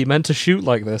 How is he meant to shoot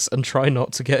like this and try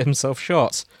not to get himself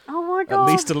shot? Oh my god.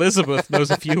 At least Elizabeth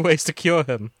knows a few ways to cure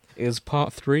him. Is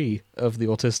part 3 of the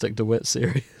Autistic DeWitt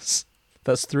series.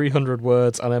 That's 300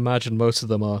 words, and I imagine most of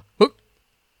them are...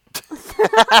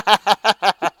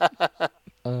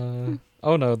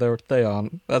 Oh no, they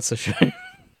aren't. That's a shame.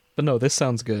 But no, this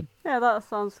sounds good. Yeah, that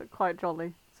sounds quite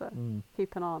jolly. So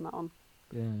keep an eye on that one.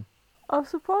 Yeah. I'm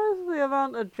surprised the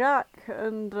amount of Jack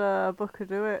and Booker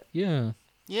do it. Yeah.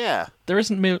 Yeah. There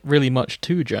isn't really much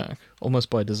to Jack, almost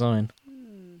by design.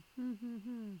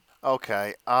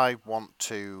 Okay, I want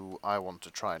to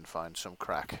try and find some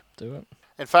crack. Do it.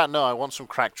 In fact, no, I want some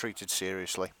crack treated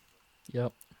seriously.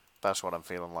 Yep. That's what I'm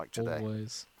feeling like today.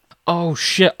 Always. Oh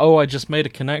shit! Oh, I just made a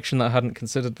connection that I hadn't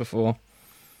considered before.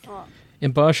 What?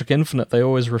 In Bioshock Infinite, they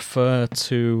always refer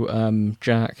to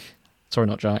Jack. Sorry,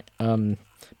 not Jack.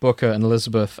 Booker and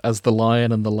Elizabeth as the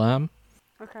lion and the lamb.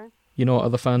 Okay. You know what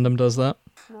other fandom does that?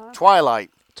 No.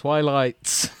 Twilight.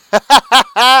 Twilight.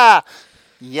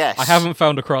 Yes. I haven't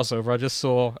found a crossover. I just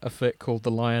saw a fic called The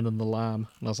Lion and the Lamb,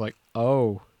 and I was like,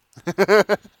 oh.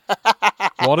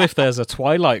 What if there's a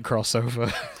Twilight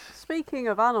crossover? Speaking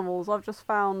of animals, I've just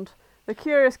found The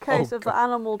Curious Case Oh, of the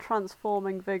Animal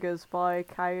Transforming Vigors by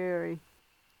Kairi.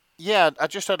 Yeah, I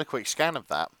just had a quick scan of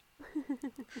that.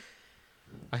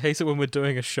 I hate it when we're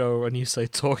doing a show and you say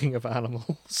talking of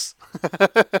animals.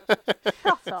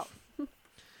 Shut up.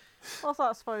 What's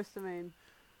that supposed to mean?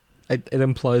 It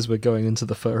implies we're going into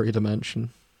the furry dimension.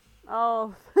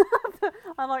 Oh,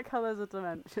 I like how there's a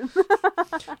dimension.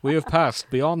 We have passed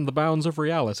beyond the bounds of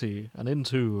reality and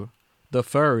into the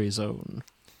furry zone.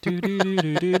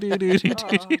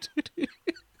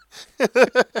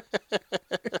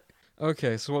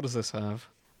 Okay, so what does this have?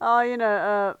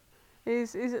 Oh,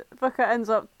 Booker ends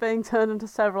up being turned into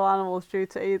several animals due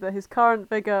to either his current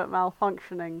vigor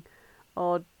malfunctioning,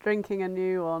 or drinking a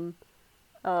new one,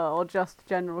 or just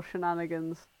general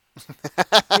shenanigans.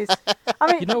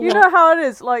 You know how it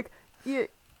is. Like,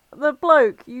 the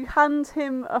bloke, you hand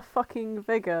him a fucking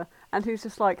vigor, and he's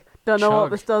just like, don't know what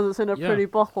Chug. this does. It's in a Yeah. pretty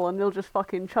bottle, and he'll just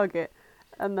fucking chug it,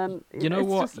 and then You know it's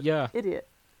what? just Yeah. idiot.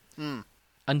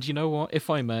 And you know what? If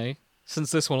I may, since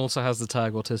this one also has the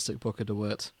tag Autistic Booker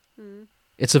DeWitt,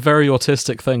 it's a very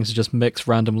autistic thing to just mix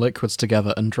random liquids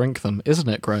together and drink them, isn't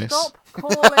it, Grace? Stop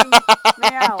calling me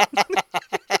out.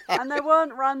 And they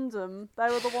weren't random. They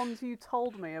were the ones you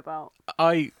told me about.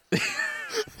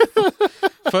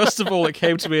 First of all, it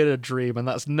came to me in a dream, and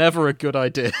that's never a good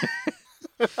idea.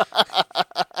 Did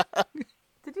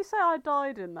you say I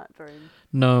died in that dream?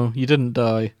 No, you didn't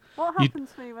die. What happened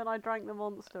to me when I drank the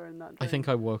monster in that dream? I think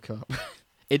I woke up.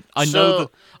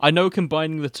 So- I know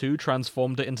combining the two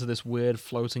transformed it into this weird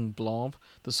floating blob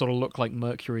that sort of looked like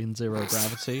Mercury in zero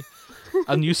gravity,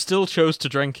 and you still chose to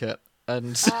drink it.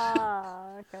 And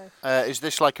Ah, okay. Is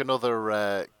this like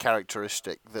another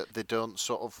characteristic that they don't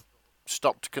sort of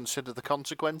stop to consider the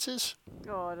consequences?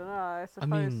 Oh, I don't know. I suppose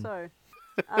mean- so.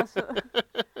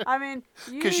 I mean,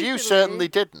 Because you usually- certainly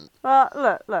didn't. But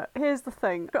look, here's the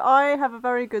thing. I have a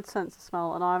very good sense of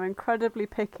smell, and I'm incredibly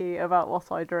picky about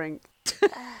what I drink.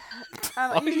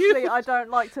 And usually I don't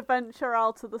like to venture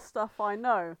out of the stuff I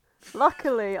know.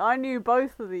 Luckily, I knew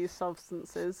both of these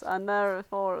substances, and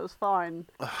therefore it was fine.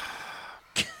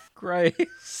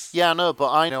 Grace. Yeah, I know,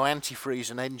 but I know antifreeze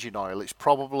and engine oil. It's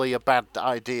probably a bad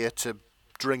idea to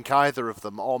drink either of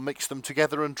them or mix them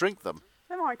together and drink them.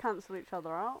 They might cancel each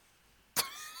other out.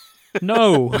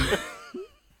 No.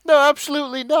 No,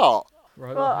 absolutely not.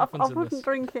 Right, But what I happens in wouldn't this?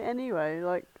 drink it anyway.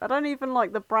 Like, I don't even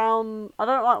like the brown. I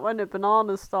don't like when the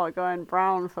bananas start going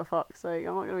brown, for fuck's sake.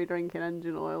 I'm not going to be drinking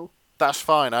engine oil. That's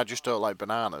fine, I just don't like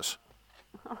bananas.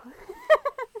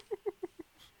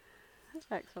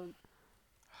 Excellent.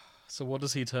 So what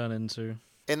does he turn into?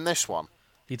 In this one,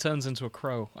 He turns into a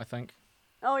crow, I think.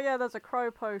 Oh yeah, there's a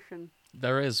crow potion.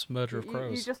 There is murder of You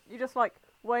crows. just like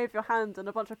wave your hand and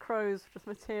a bunch of crows just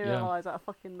materialise out of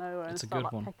fucking nowhere and It's a start good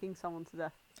like one. pecking someone to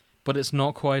death. But it's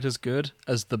not quite as good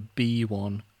as the bee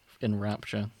one in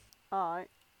Rapture. Alright.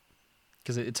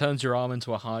 Because it turns your arm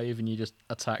into a hive and you just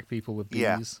attack people with bees.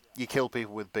 yeah, you kill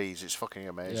people with bees. It's fucking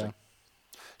amazing.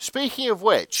 Yeah. Speaking of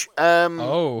which,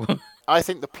 Oh. I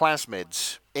think the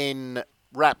plasmids in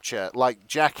Rapture, like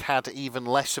Jack had even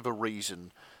less of a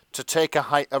reason to take a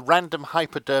random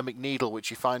hypodermic needle which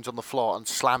he finds on the floor and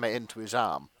slam it into his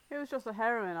arm. He was just a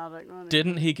heroin addict, wasn't he?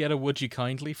 Didn't he get a would you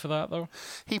kindly for that, though?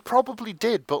 He probably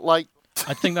did, but like,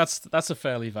 I think that's a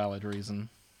fairly valid reason.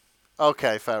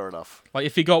 okay, fair enough. Like,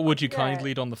 if he got would you Yeah.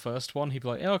 kindly on the first one, he'd be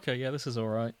like, yeah, okay, yeah, this is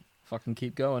alright. fucking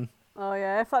keep going. Oh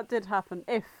yeah, if that did happen,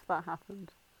 if that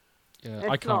happened. Yeah, If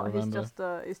I can't not,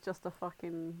 remember. he's just a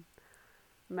fucking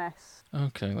mess.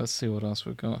 Okay, let's see what else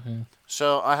we've got here.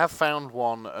 So I have found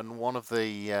one, and one of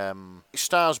the it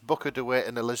stars Booker DeWitt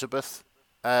and Elizabeth.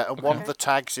 And one of Okay. the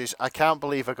tags is, I can't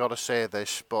believe I got to say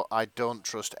this, but I don't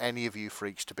trust any of you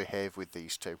freaks to behave with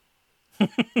these two.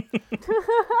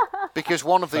 Because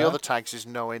one of the Fair. other tags is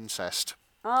no incest.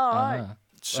 All right. Ah.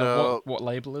 So what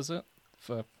label is it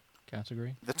for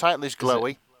category? the title is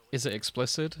glowy. Is it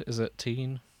explicit? Is it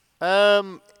teen?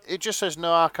 It just says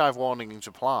no archive warnings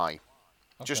apply.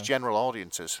 Just Okay. general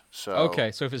audiences. So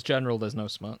Okay, so if it's general, there's no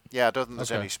smut. yeah, I don't think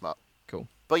there's Okay. any smut. Cool.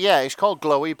 But yeah, it's called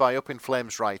Glowy by Up in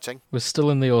Flames Writing. We're still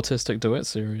in the Autistic Duet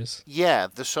series. Yeah,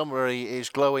 the summary is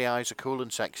glowy eyes are cool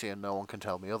and sexy, and no one can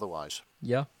tell me otherwise.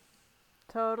 Yeah.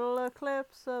 Total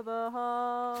eclipse of the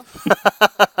heart.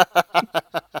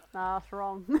 Nah, that's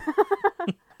wrong.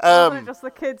 Wasn't it just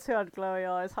the kids who had glowy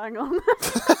eyes? Hang on.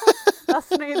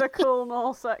 That's neither cool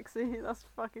nor sexy. That's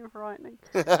fucking frightening.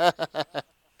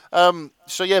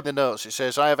 So yeah, the notes, it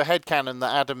says, I have a headcanon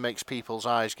that Adam makes people's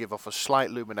eyes give off a slight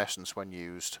luminescence when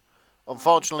used.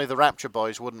 Unfortunately, the Rapture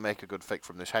Boys wouldn't make a good fit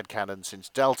from this headcanon since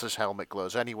Delta's helmet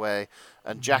glows anyway,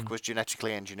 and Jack was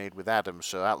genetically engineered with Adam,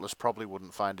 so Atlas probably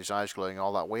wouldn't find his eyes glowing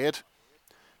all that weird.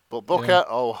 But Booker, Yeah.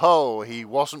 oh ho, he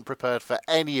wasn't prepared for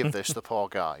any of this, the poor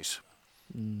guys.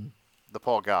 The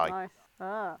poor guy. Nice.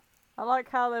 Ah. I like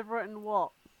how they've written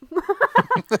what.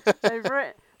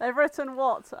 They've written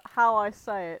what, how I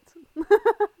say it.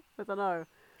 With an O.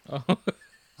 Oh.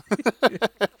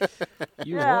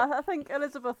 You Yeah, what? I think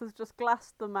Elizabeth has just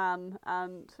glassed the man,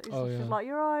 and she's Yeah. like,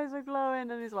 "Your eyes are glowing,"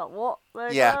 and he's like, "What?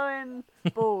 They're Yeah. glowing?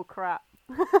 Bull crap."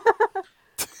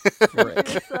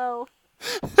 Frick. Yourself.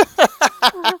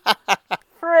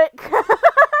 Frick.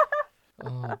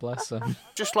 Oh, bless him.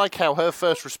 Just like how her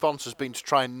first response has been to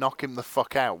try and knock him the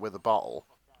fuck out with a bottle.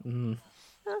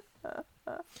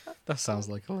 That sounds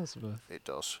like Elizabeth. It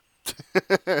does.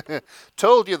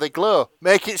 Told you they glow.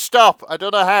 Make it stop. I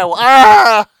don't know how.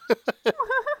 Ah!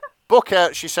 Booker,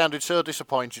 she sounded so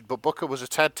disappointed, but Booker was a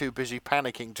tad too busy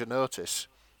panicking to notice.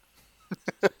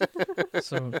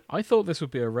 So I thought this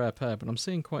would be a rare pair, but I'm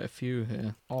seeing quite a few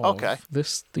here. Okay.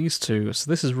 These two. So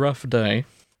this is Rough Day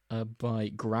by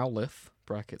Growlith,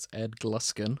 brackets Ed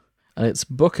Gluskin. And it's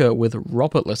Booker with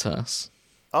Robert Latas.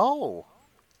 Oh.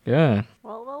 Yeah.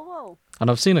 Well. And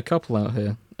I've seen a couple out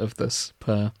here of this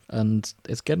pair, and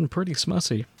it's getting pretty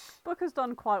smutty. Booker's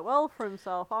done quite well for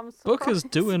himself. I'm surprised. Booker's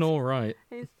doing all right.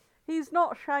 He's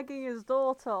not shagging his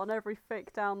daughter on every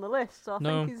fic down the list. So I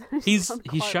No, think he's done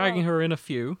quite shagging well. her in a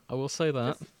few. I will say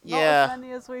that. Not Yeah. as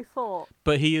many as we thought.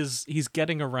 But he's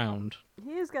getting around.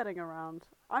 He is getting around.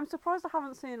 I'm surprised I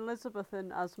haven't seen Elizabeth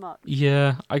in as much.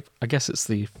 Yeah, I guess it's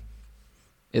the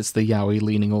yaoi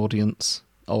leaning audience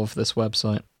of this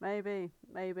website. Maybe.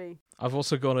 I've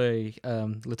also got a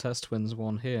Lattes Twins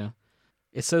one here.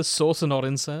 It says sort of not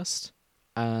incest,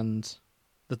 and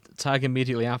the tag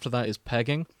immediately after that is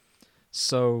pegging.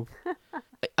 So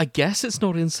I guess it's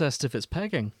not incest if it's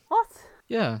pegging. What?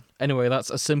 Yeah. Anyway, that's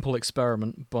A Simple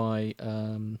Experiment by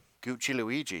Gucci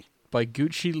Luigi.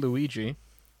 Gucci Luigi.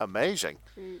 Amazing.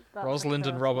 Gee, that's a Rosalind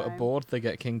and cursed Robert name. are bored, they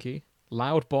get kinky.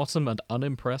 Loud bottom and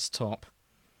unimpressed top.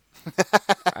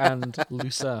 And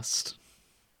Lucest.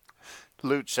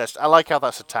 Loot says, I like how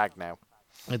that's a tag now.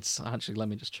 It's actually, let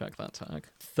me just check that tag.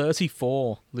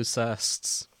 34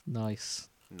 Lucests. Nice.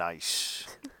 Nice.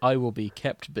 I will be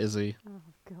kept busy. Oh,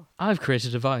 God. I've created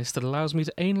a device that allows me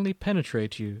to anally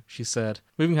penetrate you, she said,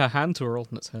 moving her hand to her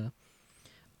alternate's hair.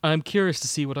 I'm curious to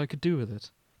see what I could do with it.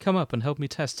 Come up and help me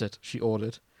test it, she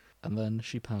ordered. And then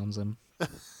she pounds him.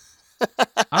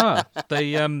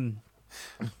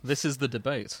 This is the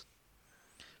debate.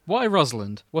 Why,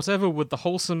 Rosalind, whatever would the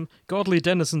wholesome, godly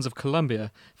denizens of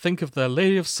Columbia think of their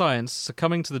Lady of Science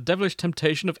succumbing to the devilish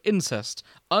temptation of incest?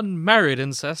 Unmarried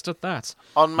incest at that.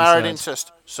 Unmarried he said.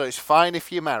 incest, so it's fine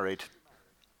if you're married.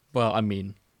 Well, I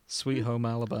mean, Sweet Home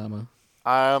Alabama.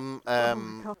 Oh,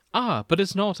 God. Ah, but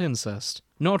it's not incest.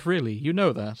 Not really, you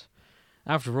know that.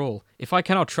 After all, if I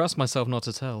cannot trust myself not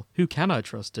to tell, who can I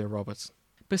trust, dear Robert?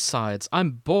 Besides,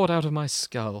 I'm bored out of my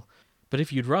skull. But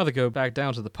if you'd rather go back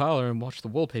down to the parlour and watch the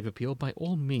wallpaper peel, by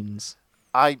all means.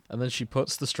 And then she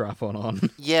puts the strap-on on.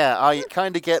 Yeah, I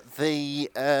kind of get the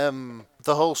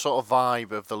whole sort of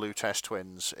vibe of the Lutece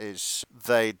twins is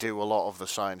they do a lot of the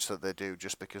science that they do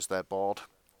just because they're bored.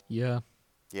 Yeah,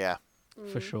 Yeah.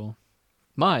 for sure.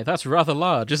 My, that's rather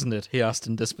large, isn't it? He asked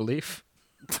in disbelief.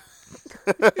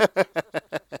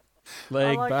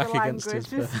 Leg I like back the against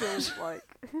his language. bed. It's still, like...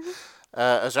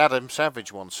 As Adam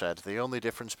Savage once said, the only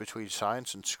difference between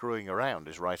science and screwing around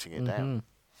is writing it down.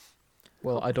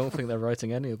 Well, I don't think they're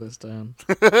writing any of this down.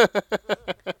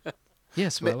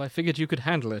 Yes, well, I figured you could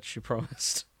handle it, she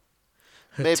promised.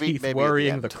 Her teeth maybe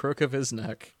worrying the crook of his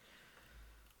neck.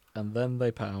 And then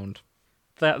they pound.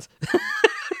 That...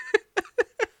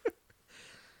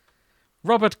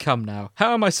 Robert, come now.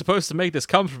 How am I supposed to make this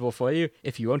comfortable for you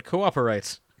if you won't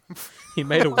cooperate? He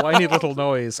made a whiny little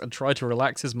noise and tried to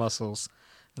relax his muscles.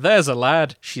 There's a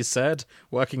lad, she said,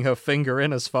 working her finger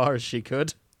in as far as she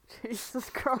could. Jesus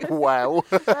Christ. Wow.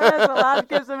 There's a lad,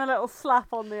 gives him a little slap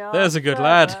on the arm. There's a good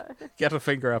lad. Get a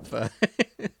finger up there.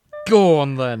 Go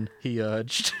on then, he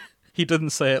urged. He didn't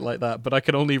say it like that, but I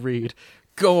can only read,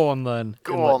 go on then.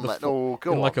 Go on then. Oh,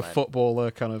 go on in like a then.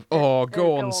 footballer kind of, oh,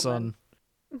 go on, son.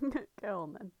 Go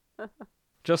on then.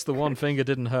 Just the one finger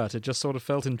didn't hurt, it just sort of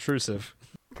felt intrusive.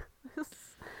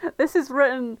 This is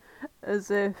written as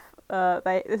if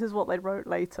this is what they wrote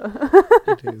later.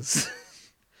 It is.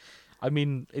 I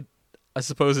mean, I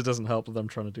suppose it doesn't help that I'm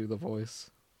trying to do the voice.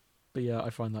 But yeah,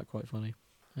 I find that quite funny.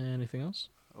 Anything else?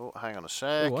 Oh, hang on a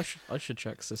sec. Oh, I should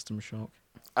check System Shock.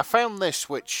 I found this,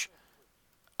 which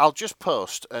I'll just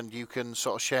post, and you can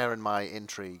sort of share in my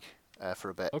intrigue for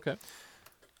a bit. Okay.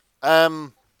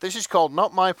 This is called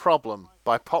Not My Problem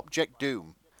by Popject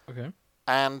Doom. Okay.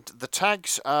 And the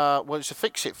tags are, well, it's a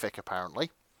fix-it fic,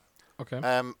 apparently. Okay.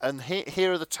 And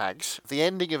here are the tags. The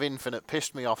ending of Infinite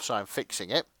pissed me off, so I'm fixing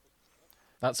it.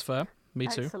 That's fair. Me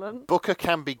too. Excellent. Booker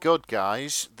can be good,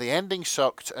 guys. The ending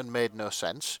sucked and made no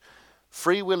sense.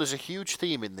 Free will is a huge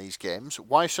theme in these games.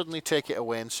 Why suddenly take it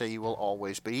away and say you will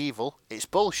always be evil? It's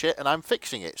bullshit, and I'm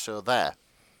fixing it, so there.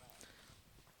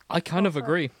 I kind of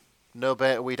agree. No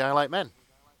better we die like men.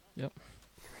 Yep.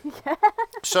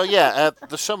 So yeah,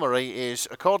 the summary is,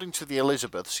 according to the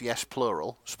Elizabeths, yes,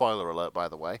 plural, spoiler alert by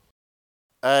the way,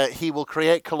 he will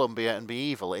create Columbia and be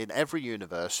evil in every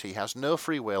universe. He has no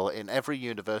free will. In every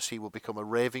universe he will become a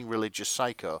raving religious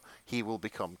psycho. He will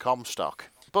become Comstock.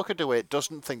 Booker DeWitt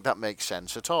doesn't think that makes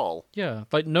sense at all. Yeah,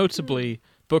 like notably,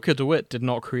 Booker DeWitt did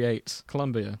not create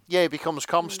Columbia. Yeah, he becomes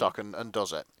Comstock and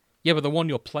does it. Yeah, but the one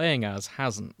you're playing as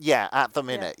hasn't. Yeah, at the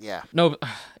minute, yeah. No, but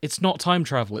it's not time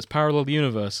travel, it's parallel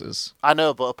universes. I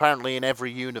know, but apparently in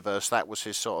every universe that was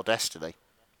his sort of destiny.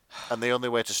 And the only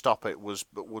way to stop it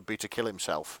would be to kill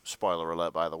himself. Spoiler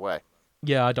alert, by the way.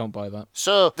 Yeah, I don't buy that.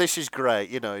 So, this is great,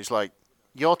 he's like,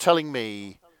 you're telling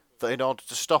me that in order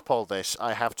to stop all this,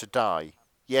 I have to die.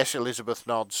 Yes, Elizabeth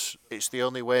nods, it's the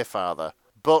only way, Father.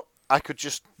 But I could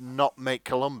just not make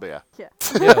Columbia. Yeah.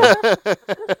 Yeah.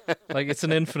 Like, it's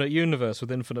an infinite universe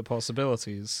with infinite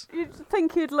possibilities. You'd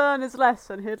think he'd learn his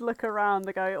lesson. He'd look around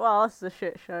and go, well, this is a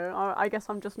shit show. I guess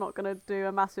I'm just not going to do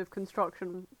a massive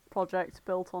construction project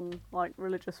built on, like,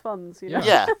 religious funds, you know?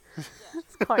 Yeah.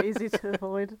 It's quite easy to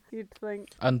avoid, you'd think.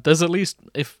 And there's at least,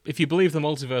 if you believe the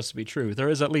multiverse to be true, there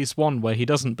is at least one where he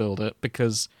doesn't build it,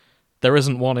 because there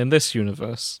isn't one in this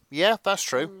universe. Yeah, that's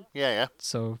true. Yeah.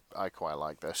 So, I quite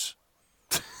like this.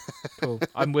 cool.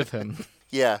 I'm with him.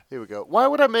 Yeah, here we go. Why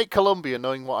would I make Columbia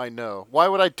knowing what I know? Why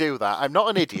would I do that? I'm not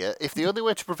an idiot. If the only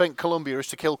way to prevent Columbia is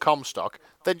to kill Comstock,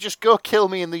 then just go kill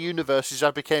me in the universes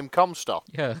I became Comstock.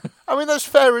 Yeah. I mean, that's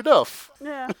fair enough.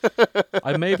 Yeah.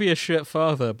 I may be a shit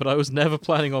father, but I was never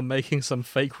planning on making some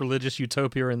fake religious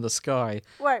utopia in the sky.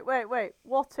 Wait.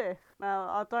 What if? Now,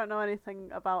 I don't know anything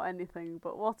about anything,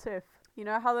 but what if? You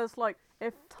know how there's, like,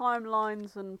 if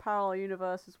timelines and parallel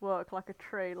universes work like a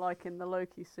tree, like in the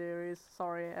Loki series.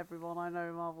 Sorry, everyone, I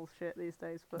know Marvel's shit these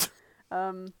days, but...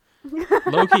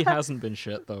 Loki hasn't been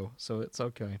shit, though, so it's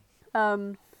okay.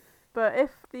 But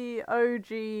if the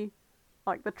OG,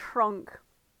 like the trunk,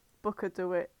 Booker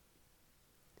DeWitt,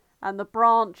 and the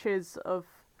branches of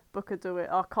Booker DeWitt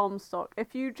are Comstock,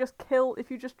 if you just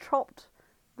chopped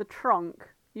the trunk,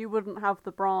 you wouldn't have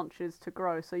the branches to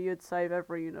grow, so you'd save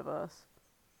every universe.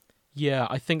 Yeah,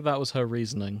 I think that was her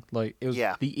reasoning. Like, it was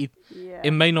Yeah.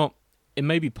 It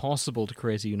may be possible to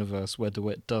create a universe where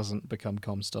DeWitt doesn't become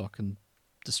Comstock and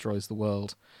destroys the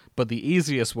world, but the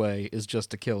easiest way is just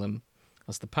to kill him.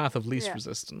 That's the path of least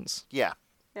resistance. Yeah.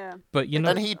 Yeah. But you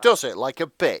know, And he does it like a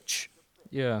bitch.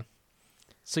 yeah.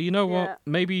 So you know Yeah.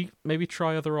 what? Maybe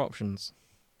try other options.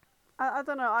 I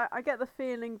don't know, I get the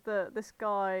feeling that this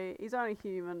guy, he's only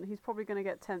human, he's probably going to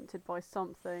get tempted by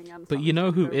something. But you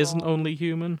know who isn't wrong. only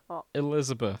human? What?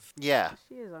 Elizabeth. Yeah.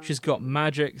 She is only She's got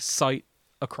magic sight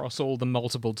across all the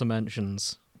multiple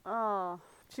dimensions. Oh,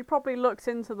 she probably looked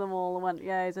into them all and went,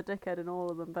 yeah, he's a dickhead in all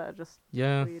of them, better just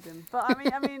Yeah. read him. But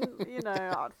I mean, you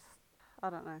know, I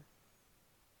don't know.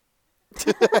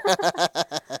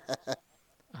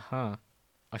 Aha.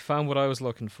 I found what I was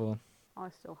looking for. I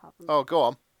still haven't. Oh, go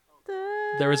on.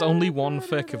 There is only one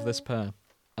fic of this pair,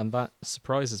 and that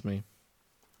surprises me.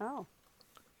 Oh.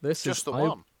 Just the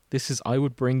one. This is I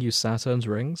Would Bring You Saturn's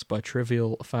Rings by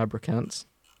Trivial Fabricants.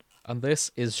 And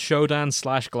this is Shodan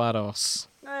 / GLaDOS.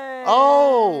 Hey.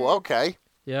 Oh, okay.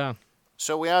 Yeah.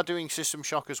 So we are doing System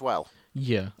Shock as well.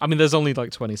 Yeah. I mean, there's only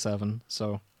like 27,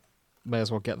 so may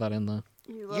as well get that in there.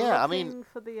 You were Yeah, I looking mean-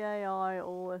 for the AI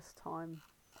all this time.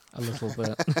 A little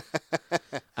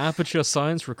bit. Aperture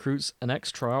Science recruits an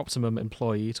ex-Trioptimum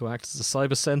employee to act as a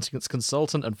cyber sentience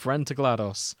consultant and friend to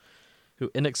GLaDOS, who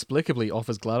inexplicably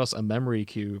offers GLaDOS a memory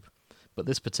cube. But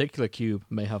this particular cube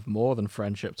may have more than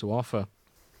friendship to offer.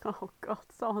 Oh god,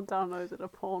 someone downloaded a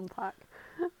porn pack.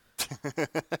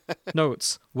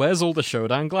 Notes: where's all the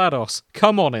Shodan GLaDOS?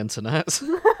 Come on, internet.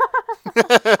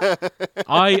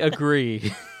 I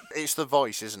agree. It's the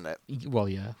voice, isn't it? Well,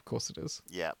 yeah, of course it is.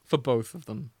 Yeah. For both of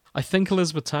them. I think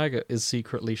Elizabeth Taggart is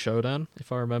secretly Shodan,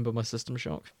 if I remember my System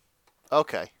Shock.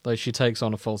 Okay. Like, she takes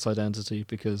on a false identity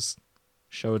because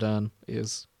Shodan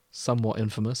is somewhat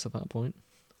infamous at that point.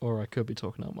 Or I could be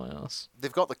talking out my ass.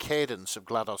 They've got the cadence of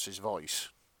GLaDOS's voice.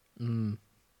 Mm.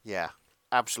 Yeah.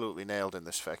 Absolutely nailed in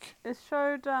this fic. Is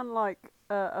Shodan like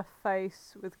a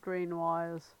face with green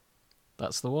wires?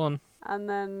 That's the one. And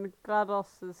then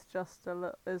GLaDOS is just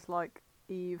is like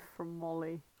Eve from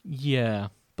Wall-E. Yeah,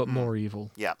 but more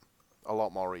evil. Yeah. A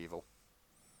lot more evil.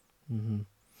 Mm-hmm.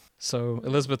 So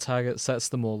Elizabeth Taggart sets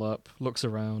them all up, looks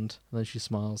around, and then she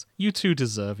smiles. You two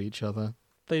deserve each other.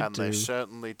 They And do. they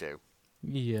certainly do.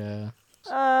 Yeah.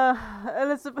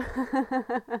 Elizabeth.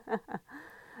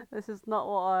 This is not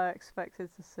what I expected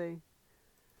to see.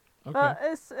 Okay. But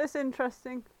it's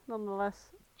interesting nonetheless.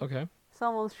 Okay.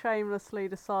 Someone's shamelessly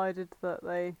decided that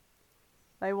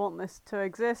they want this to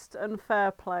exist, and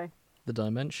fair play. The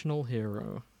Dimensional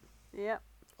Hero. Yep.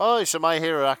 Oh, it's a My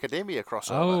Hero Academia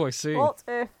crossover. Oh, I see. What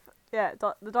if,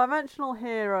 the Dimensional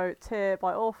Hero tier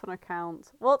by orphan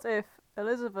account, what if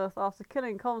Elizabeth, after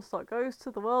killing Comstock, goes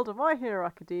to the world of My Hero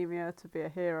Academia to be a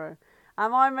hero?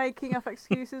 Am I making up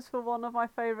excuses for one of my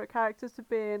favourite characters to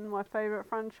be in my favourite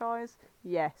franchise?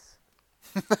 Yes.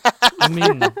 I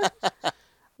mean,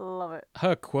 Love it.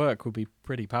 her quirk would be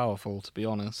pretty powerful, to be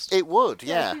honest. It would,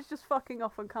 yeah. She's just fucking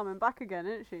off and coming back again,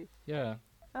 isn't she? Yeah.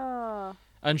 Ah.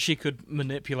 And she could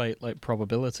manipulate, like,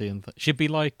 probability and she'd be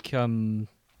like Domino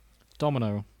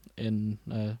in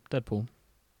Deadpool.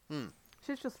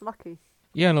 She's just lucky.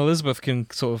 Yeah, and Elizabeth can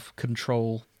sort of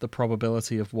control the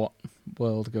probability of what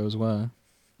world goes where.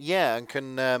 Yeah, and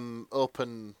can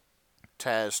open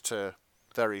tears to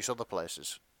various other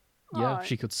places. Yeah, Alright.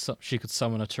 she could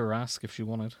summon a Tarask if she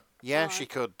wanted. Yeah, Right. she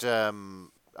could, I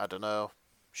don't know,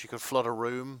 she could flood a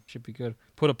room. Should be good.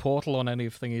 Put a portal on any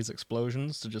of Thingy's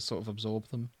explosions to just sort of absorb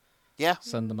them, Yeah,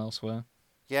 send them elsewhere.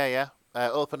 yeah.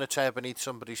 Open a tear beneath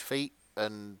somebody's feet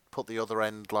and put the other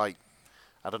end, like,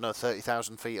 I don't know,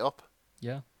 30,000 feet up.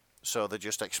 Yeah. So they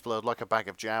just explode like a bag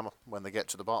of jam when they get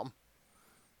to the bottom.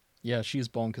 Yeah, she's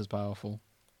bonkers powerful.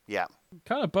 Yeah.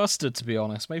 Kind of busted, to be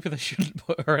honest. Maybe they shouldn't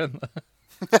put her in there.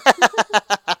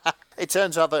 It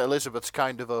turns out that Elizabeth's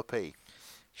kind of OP.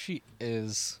 She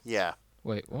is... Yeah.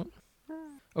 Wait, what?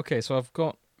 Okay, so I've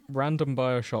got random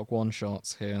Bioshock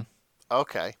one-shots here.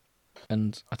 Okay.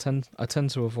 And I tend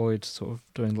to avoid sort of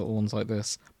doing little ones like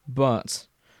this. But...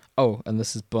 Oh, and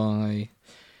this is by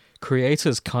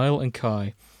creators Kyle and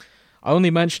Kai. I only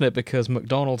mention it because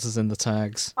McDonald's is in the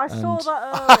tags. I and saw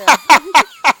that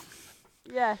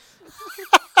earlier. Yes.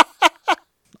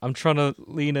 I'm trying to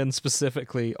lean in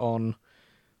specifically on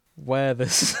where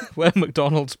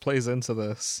McDonald's plays into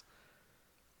this.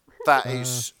 That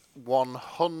is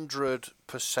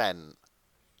 100%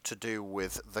 to do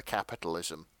with the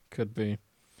capitalism. Could be.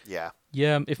 Yeah.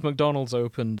 Yeah, if McDonald's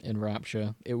opened in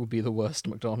Rapture, it would be the worst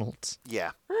McDonald's.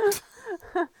 Yeah.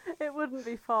 It wouldn't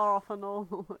be far off a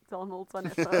normal McDonald's when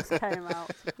it first came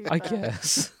out. to be I fair.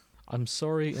 guess. I'm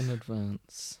sorry in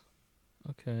advance.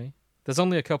 Okay. There's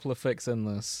only a couple of fics in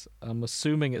this. I'm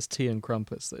assuming it's tea and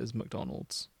crumpets that is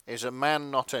McDonald's. Is a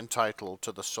man not entitled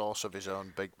to the source of his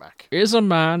own Big Mac? Is a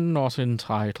man not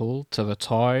entitled to the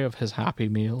toy of his Happy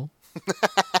Meal?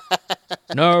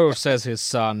 No, says his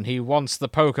son. He wants the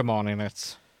Pokemon in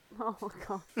it. Oh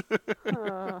god.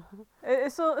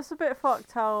 It's a bit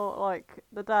fucked how like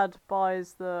the dad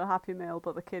buys the Happy Meal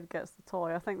but the kid gets the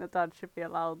toy. I think the dad should be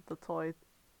allowed the toy,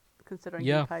 considering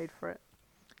Yeah. he paid for it.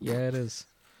 Yeah, it is.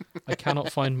 I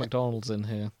cannot find McDonald's in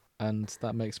here, and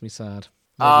that makes me sad.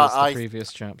 Maybe it's the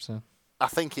previous chapter. I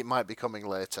think it might be coming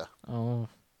later. Oh,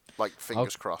 Like,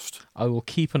 fingers crossed. I will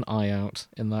keep an eye out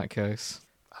in that case.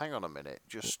 Hang on a minute.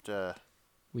 Just,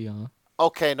 We are.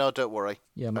 Okay, no, don't worry.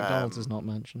 Yeah, McDonald's is not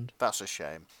mentioned. That's a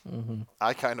shame. Hmm.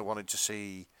 I kind of wanted to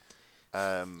see...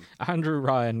 Andrew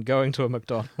Ryan going to a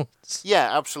McDonald's.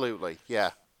 Yeah, absolutely.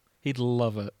 Yeah. He'd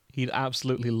love it. He'd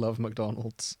absolutely love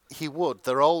McDonald's. He would.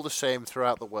 They're all the same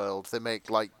throughout the world. They make,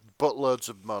 like, buttloads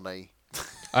of money.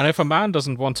 And if a man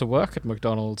doesn't want to work at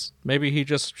McDonald's, maybe he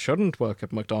just shouldn't work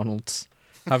at McDonald's.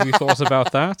 Have you thought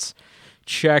about that?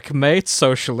 Checkmate,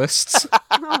 socialists.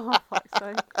 Oh, fuck's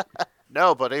sake.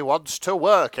 Nobody wants to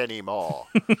work anymore.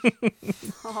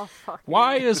 Oh, fuck.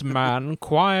 Why is man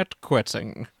quiet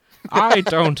quitting? I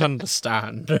don't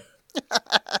understand.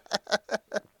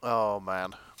 Oh,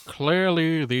 man.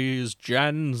 Clearly, these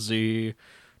Gen Z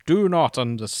do not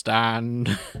understand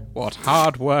what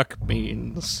hard work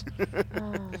means.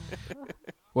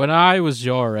 When I was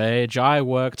your age, I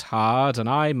worked hard and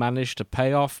I managed to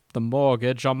pay off the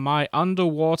mortgage on my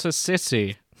underwater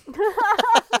city.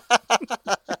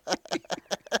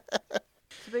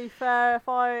 To be fair, if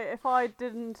I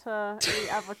didn't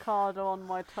eat avocado on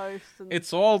my toast and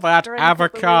It's all that drink at the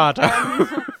avocado.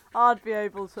 weekend, I'd be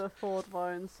able to afford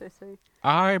my own city.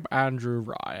 I'm Andrew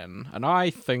Ryan, and I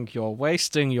think you're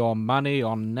wasting your money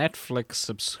on Netflix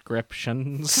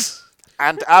subscriptions.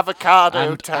 And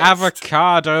avocado And toast.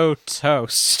 avocado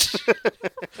toast.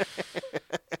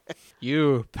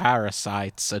 You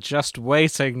parasites are just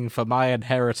waiting for my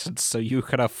inheritance so you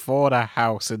can afford a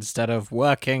house instead of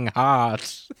working hard.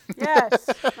 Yes,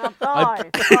 now die.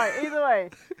 Right, either way.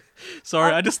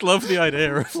 Sorry, I just love the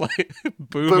idea of like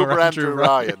Boomer Andrew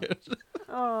Ryan.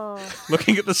 Oh,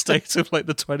 looking at the state of like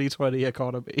the 2020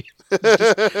 economy,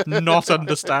 just not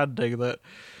understanding that.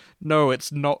 No,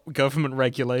 it's not government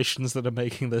regulations that are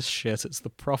making this shit. It's the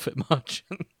profit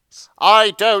margin.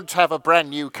 I don't have a brand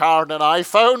new car and an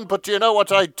iPhone, but do you know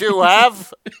what I do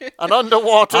have? An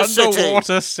underwater city.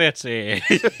 Underwater city.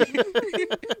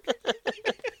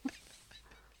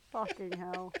 fucking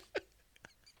hell.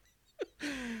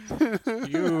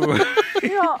 You.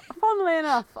 You know, funnily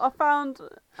enough, I found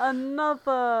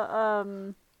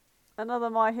another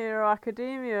My Hero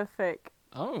Academia fic,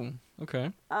 Oh,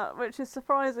 okay. which is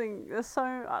surprising. There's so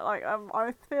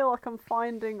I feel like I'm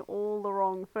finding all the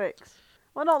wrong fics.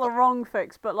 Well, not the wrong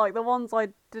fics, but like the ones I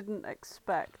didn't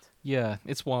expect. Yeah,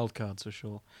 it's wildcards for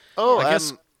sure. Oh,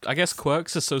 I guess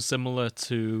quirks are so similar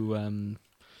to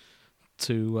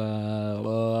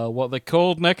what they're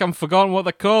called, Nick. I'm forgotten what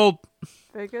they're called.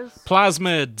 Figures.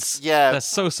 Plasmids. Yeah. They're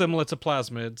so similar to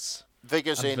plasmids.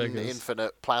 Vigors in Vigors.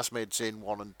 Infinite, Plasmids in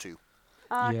 1 and 2.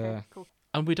 Okay, Yeah. cool.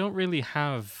 And we don't really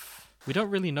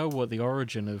know what the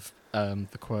origin of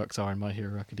the quirks are in My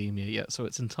Hero Academia yet, so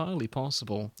it's entirely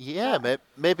possible Yeah,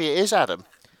 maybe it is Adam.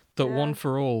 that Yeah. One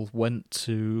for All went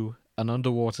to an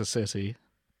underwater city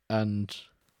and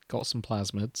got some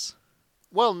plasmids.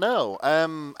 Well, no.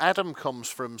 Adam comes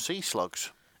from sea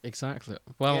slugs. Exactly.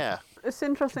 Well, Yeah. It's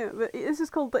interesting. This is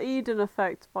called the Eden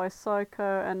Effect by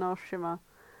Saiko Enoshima,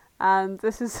 and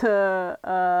this is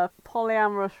a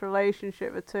polyamorous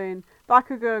relationship between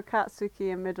Bakugo,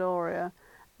 Katsuki, and Midoriya,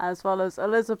 as well as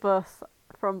Elizabeth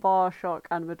from Bioshock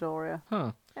and Midoriya.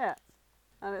 huh. Yeah,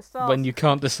 and it starts. When you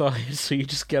can't decide, so you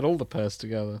just get all the pairs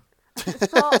together. It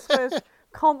starts with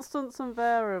constants and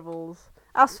variables.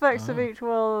 Aspects of Ah. each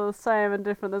world are the same and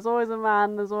different. There's always a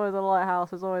man, there's always a lighthouse,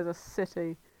 there's always a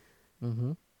city.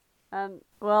 Mm-hmm. And,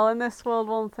 well, in this world,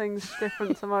 one thing's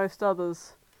different to most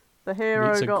others. The hero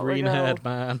Meets a got the girl. green-haired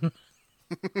man.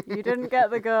 You didn't get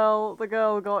the girl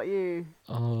got you.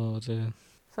 Oh dear.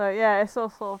 So, yeah, it's all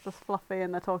sort of just fluffy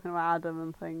and they're talking about Adam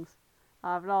and things.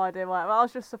 I have no idea why. But I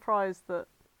was just surprised that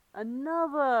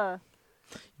another...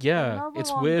 Yeah, Another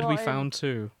it's one weird we got in. found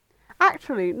two.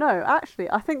 Actually,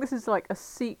 I think this is like a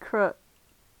secret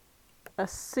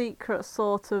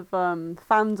sort of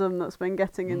fandom that's been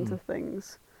getting into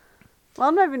things.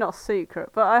 Well, maybe not secret,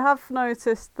 but I have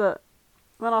noticed that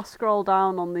when I scroll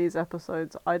down on these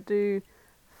episodes, I do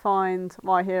find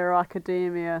My Hero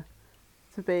Academia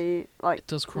to be like It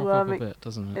does crop up a worming- bit,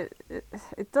 doesn't it?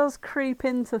 It does creep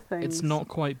into things. It's not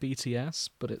quite BTS,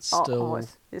 but it's Oh, still.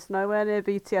 it's nowhere near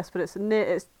BTS, but it's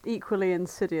equally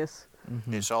insidious.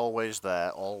 Mhm. It's always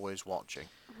there, always watching.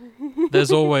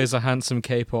 There's always a handsome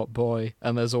K-pop boy,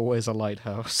 and there's always a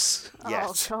lighthouse.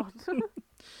 Yes. Oh god.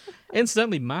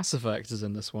 Incidentally, Mass Effect is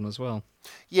in this one as well.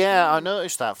 Yeah, I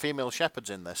noticed that. Female Shepherd's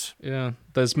in this. Yeah,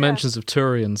 there's Yeah. mentions of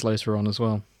Turians later on as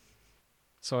well.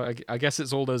 So I guess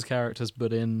it's all those characters,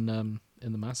 but in the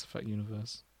Mass Effect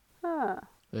universe. Ah.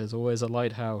 There's always a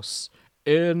lighthouse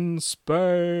in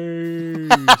space.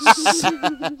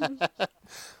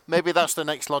 Maybe that's the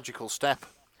next logical step.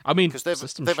 I mean, Because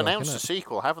System they've Shock, announced a innit?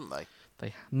 sequel, haven't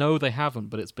they? No, they haven't,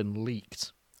 but it's been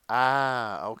leaked.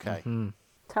 Ah, okay. Mhm.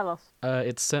 Tell us.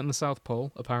 It's set in the South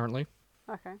Pole, apparently,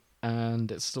 Okay.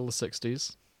 and it's still the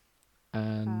 60s,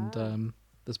 and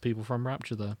there's people from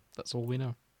Rapture there. That's all we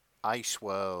know. Ice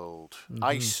World.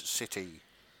 Ice City.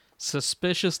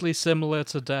 Suspiciously similar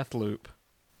to Deathloop.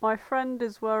 My friend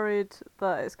is worried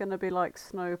that it's going to be like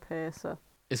Snowpiercer.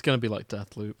 It's going to be like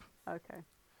Deathloop. Okay.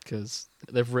 Because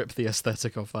they've ripped the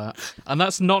aesthetic of that. And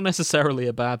that's not necessarily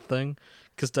a bad thing,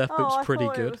 because Deathloop's pretty I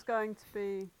thought good. it was going to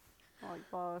be like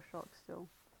Bioshock still.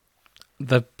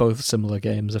 They're both similar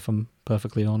games, if I'm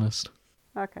perfectly honest.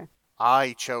 Okay.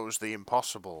 I chose the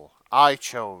impossible. I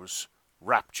chose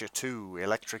Rapture 2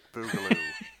 Electric Boogaloo.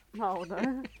 Oh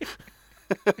no.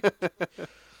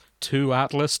 Two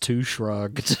Atlas, two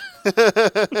Shrugged.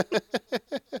 It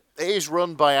is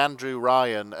run by Andrew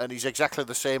Ryan, and he's exactly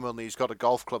the same, only he's got a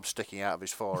golf club sticking out of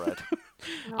his forehead.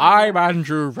 I'm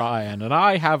Andrew Ryan, and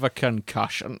I have a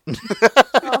concussion.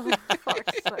 Oh, for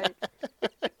fuck's sake.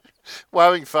 We're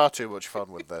having far too much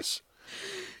fun with this.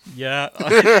 Yeah.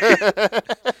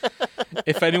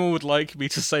 If anyone would like me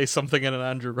to say something in an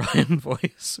Andrew Ryan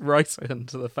voice, write it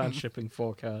into the fan shipping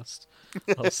forecast.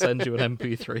 I'll send you an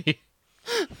MP3.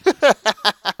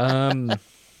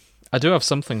 I do have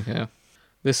something here.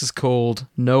 This is called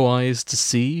No Eyes to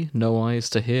See, No Eyes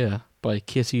to Hear by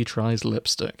Kitty Tries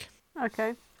Lipstick.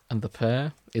 Okay. And the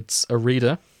pair, it's a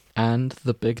reader and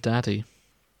the Big Daddy.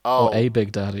 Oh, Or a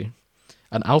Big Daddy.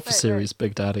 An Alpha Wait. Series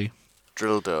Big Daddy.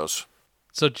 drill does.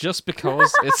 So just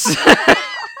because it's...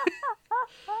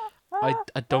 I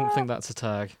don't think that's a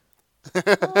tag.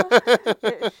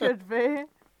 It should be.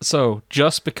 So,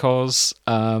 just because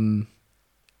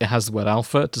it has the word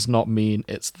alpha does not mean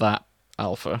it's that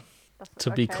alpha.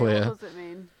 To be clear. What does it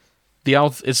mean?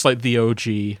 It's like the OG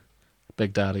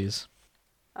Big Daddies.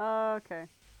 Oh, okay.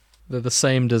 They're the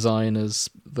same design as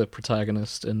the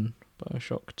protagonist in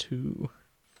Bioshock 2.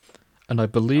 And I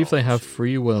believe they have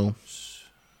free will,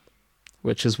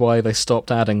 which is why they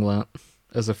stopped adding that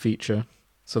as a feature.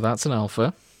 So that's an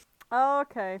alpha. Oh,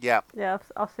 okay. Yeah. Yeah,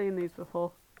 I've seen these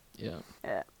before. Yeah.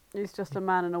 Yeah. He's just a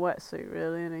man in a wetsuit,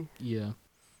 really, isn't he? Yeah.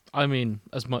 I mean,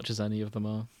 as much as any of them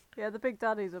are. Yeah, the big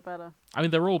daddies are better. I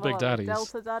mean, they're all Well, Big Daddies.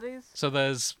 Delta daddies? So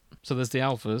there's the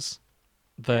alphas,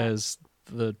 there's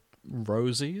the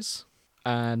rosies,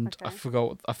 and I Okay.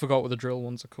 forgot what the drill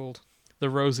ones are called. The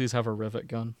rosies have a rivet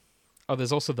gun. Oh,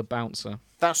 there's also the bouncer.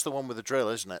 That's the one with the drill,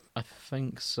 isn't it? I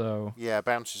think so. Yeah,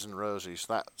 bounces and rosies.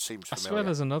 That seems I familiar. swear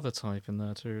there's another type in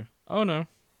there too. Oh no.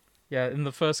 Yeah, in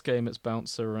the first game it's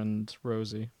bouncer and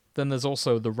Rosie. Then there's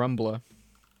also the Rumbler,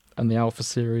 and the Alpha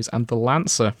Series, and the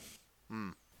Lancer.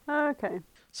 Okay.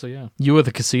 So yeah, you were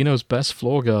the casino's best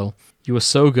floor girl. You were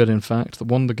so good, in fact, that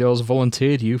one of the girls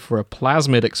volunteered you for a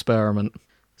plasmid experiment.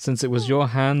 Since it was your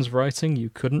hands writing, you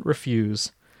couldn't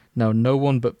refuse. Now no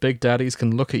one but Big Daddies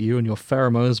can look at you, and your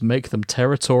pheromones make them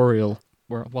territorial,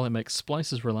 while it makes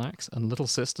splices relax and little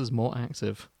sisters more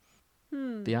active.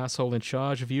 The asshole in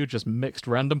charge of you just mixed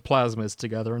random plasmids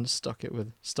together and stuck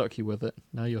you with it.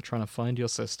 Now you're trying to find your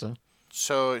sister.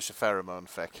 So it's a pheromone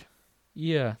fic.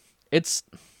 Yeah,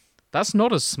 that's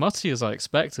not as smutty as I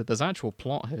expected. There's actual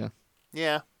plot here.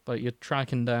 Yeah. Like, you're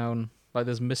tracking down, like,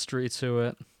 there's mystery to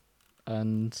it,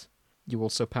 and you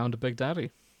also pound a Big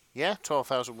Daddy. Yeah,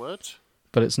 12,000 words.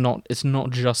 But it's not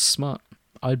just smut.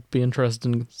 I'd be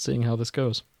interested in seeing how this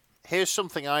goes. Here's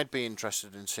something I'd be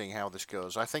interested in seeing how this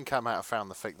goes. I think I might have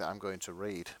found the fic that I'm going to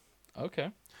read.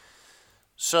 Okay.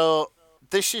 So,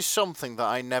 this is something that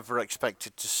I never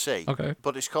expected to see. Okay.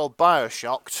 But it's called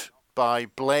Bioshocked by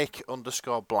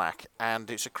Blake_Black, and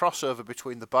it's a crossover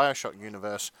between the Bioshock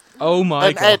universe Oh my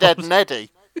and god. Ed, and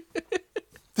Eddie.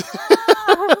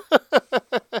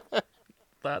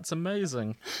 That's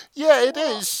amazing. Yeah, it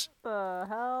is. The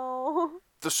hell?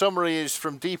 The summary is,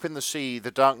 from deep in the sea,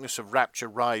 the darkness of Rapture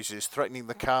rises, threatening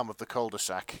the calm of the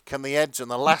cul-de-sac. Can the Eds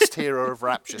and the last hero of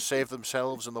Rapture save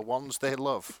themselves and the ones they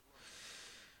love?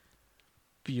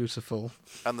 Beautiful.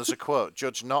 And there's a quote,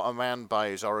 judge not a man by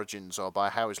his origins or by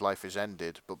how his life is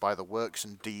ended, but by the works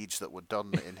and deeds that were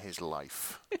done in his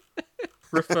life.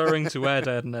 Referring to Ed,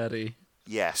 and Eddie.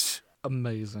 Yes.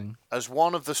 Amazing. As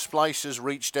one of the splicers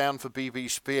reach down for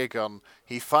BB's spear gun,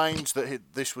 he finds that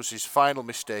this was his final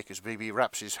mistake as BB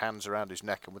wraps his hands around his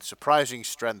neck and with surprising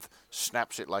strength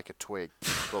snaps it like a twig.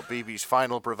 But BB's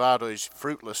final bravado is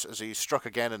fruitless as he is struck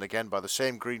again and again by the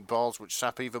same green balls which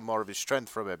sap even more of his strength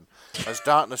from him. As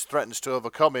darkness threatens to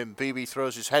overcome him, BB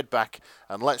throws his head back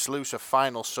and lets loose a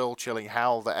final soul-chilling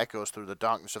howl that echoes through the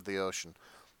darkness of the ocean.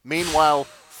 Meanwhile,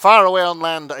 far away on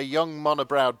land, a young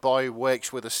monobrowed boy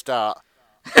wakes with a start.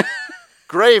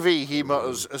 Gravy, he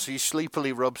mutters as he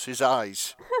sleepily rubs his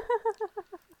eyes.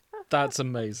 That's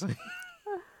amazing.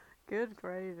 Good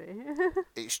gravy.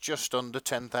 It's just under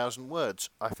 10,000 words.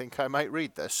 I think I might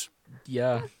read this.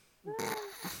 Yeah.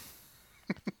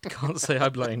 Can't say I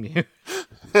blame you.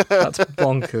 That's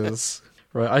bonkers.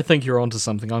 Right, I think you're onto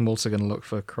something. I'm also going to look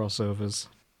for crossovers.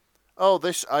 Oh,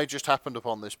 I just happened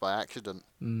upon this by accident.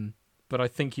 But I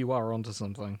think you are onto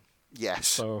something. Yes.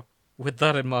 So, with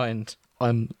that in mind,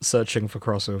 I'm searching for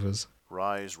crossovers.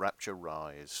 Rise, Rapture,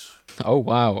 Rise. Oh,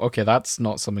 wow. Okay, that's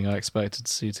not something I expected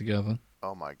to see together.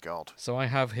 Oh my god. So I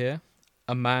have here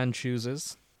A Man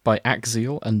Chooses by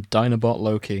Axial and Dinobot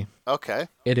Loki. Okay.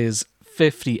 It is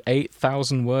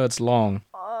 58,000 words long.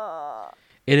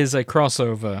 It is a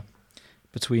crossover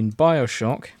between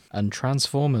Bioshock and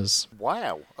Transformers.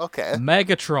 Wow. Okay.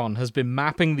 Megatron has been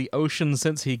mapping the ocean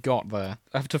since he got there.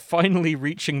 After finally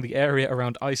reaching the area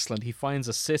around Iceland, he finds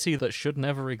a city that should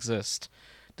never exist.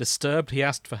 Disturbed, he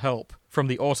asked for help from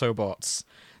the Autobots.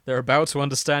 They're about to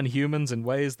understand humans in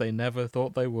ways they never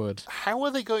thought they would. How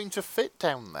are they going to fit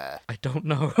down there? I don't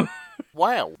know.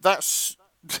 Wow. That's...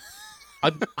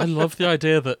 I love the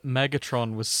idea that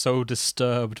Megatron was so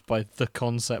disturbed by the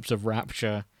concept of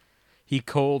rapture, he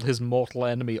called his mortal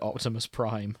enemy Optimus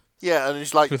Prime. Yeah, and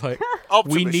he's like, With like,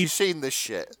 Optimus, you've seen this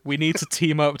shit. we need to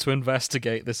team up to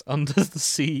investigate this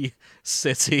under-the-sea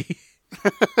city.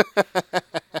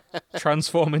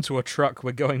 Transform into a truck,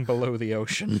 we're going below the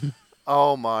ocean.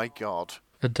 Oh my god.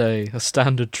 A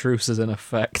standard truce is in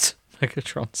effect,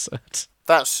 Megatron said.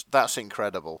 That's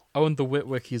incredible. Oh, and the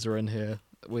Witwikis are in here,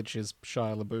 which is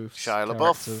Shia LaBeouf's Shia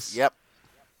characters LaBeouf. Yep.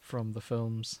 from the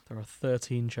films. There are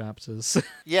 13 chapters.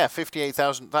 Yeah,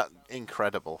 58,000. That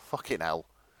incredible. Fucking hell.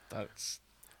 That's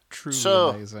truly So,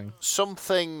 amazing.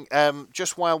 something,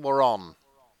 just while we're on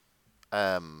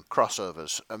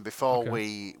crossovers, and before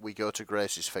Okay. we go to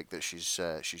Grace's fic that she's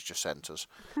just sent us,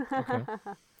 Okay.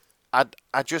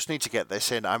 I just need to get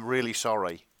this in. I'm really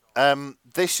sorry.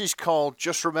 This is called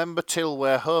Just Remember Till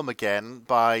We're Home Again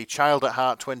by Child at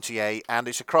Heart 28, and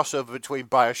it's a crossover between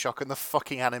Bioshock and the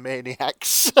fucking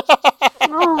Animaniacs.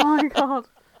 Oh my god.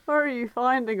 Where are you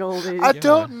finding all these? I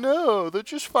don't know. They're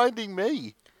just finding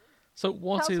me. So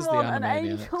what That's is the one, an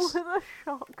angel Animaniacs? with a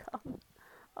shotgun.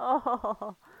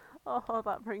 Oh,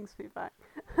 that brings me back.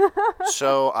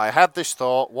 So I had this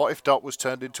thought, what if Dot was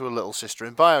turned into a little sister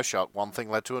in Bioshock? One thing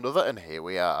led to another, and here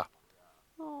we are.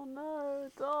 Oh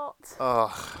no, Dot.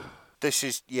 Oh, this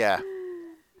is, yeah.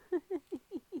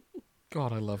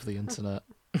 God, I love the internet.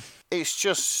 It's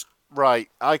just, right,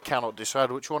 I cannot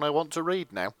decide which one I want to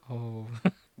read now. Oh,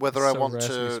 Whether so I want rare to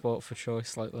be to... spot for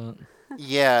choice like that.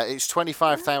 Yeah, it's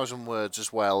 25,000 words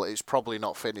as well. It's probably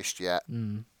not finished yet.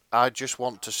 I just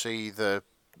want to see the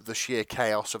sheer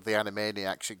chaos of the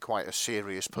Animaniacs in quite a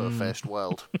serious, per-faced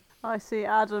world. I see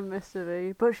Adam, Mr.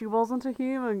 V, but she wasn't a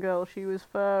human girl. She was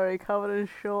furry, covered in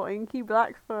short, inky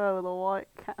black fur with a white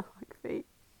cat-like feet.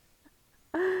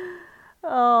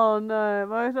 Oh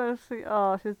no,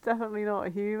 she's definitely not a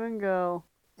human girl.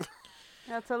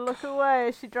 She had to look away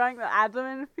as she drank the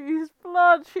Adam-infused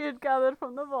blood she had gathered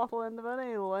from the bottle in the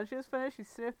vanilla. When she was finished, she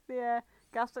sniffed the air,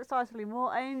 gasped excitedly,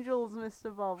 "More angels,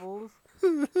 Mr. Bubbles."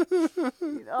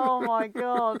 Oh my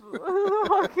god.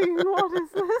 Fucking, what is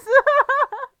this?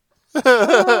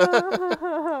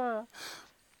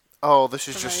 Oh, this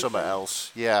is just Amazing. something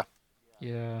else. Yeah.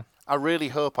 Yeah. I really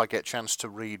hope I get a chance to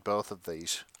read both of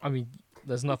these. I mean,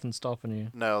 there's nothing stopping you.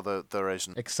 No, there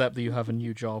isn't. Except that you have a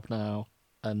new job now,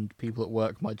 and people at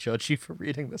work might judge you for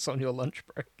reading this on your lunch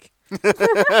break.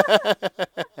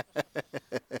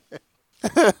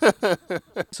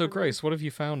 So, Grace, what have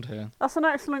you found here? That's an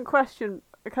excellent question,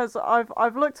 because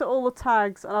I've looked at all the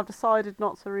tags and I've decided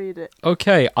not to read it.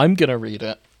 Okay, I'm gonna read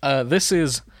it. This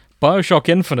is Bioshock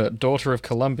Infinite, Daughter of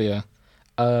Columbia.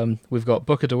 We've got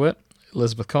Booker DeWitt,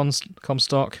 Elizabeth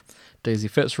Comstock, Daisy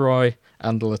Fitzroy,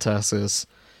 and Latassis.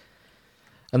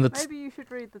 And Maybe you should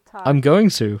read the tag. I'm going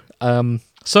to.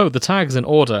 So the tags in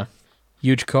order: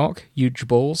 huge cock, huge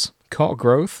balls, cock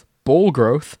growth, ball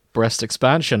growth, breast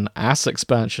expansion, ass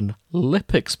expansion,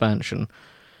 lip expansion,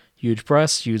 huge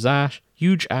breasts,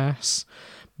 huge ass,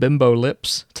 bimbo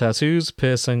lips, tattoos,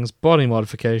 piercings, body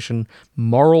modification,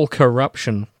 moral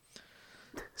corruption.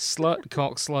 Slut,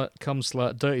 cock slut, cum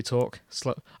slut, dirty talk,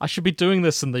 slut. I should be doing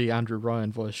this in the Andrew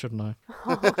Ryan voice, shouldn't I?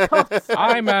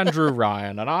 I'm Andrew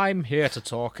Ryan, and I'm here to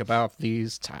talk about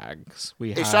these tags.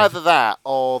 It's either that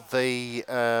or the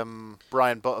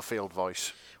Brian Butterfield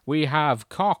voice. We have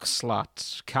cock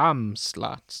slut, cum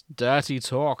slut, dirty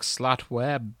talk,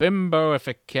 slutware,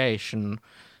 bimboification,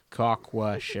 cock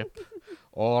worship,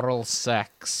 oral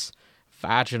sex,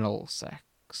 vaginal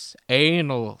sex,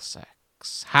 anal sex,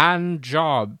 hand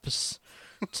jobs,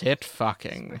 tit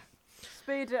fucking,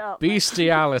 Speed it up. mate.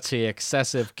 bestiality,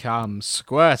 excessive cum,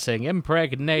 squirting,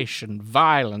 impregnation,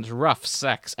 violence, rough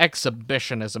sex,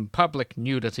 exhibitionism, public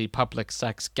nudity, public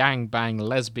sex, gangbang,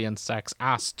 lesbian sex,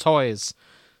 ass toys,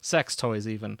 sex toys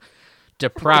even.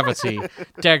 Depravity,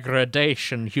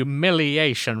 degradation,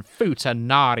 humiliation, futa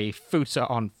nari, futa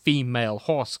on female,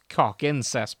 horse cock,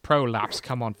 incest, prolapse,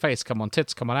 come on face, come on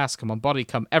tits, come on ass, come on body,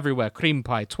 come everywhere, cream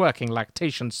pie, twerking,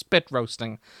 lactation, spit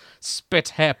roasting, spit,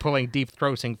 hair pulling, deep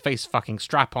throating, face fucking,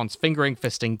 strap-ons, fingering,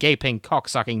 fisting, gaping,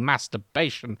 cocksucking,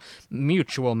 masturbation,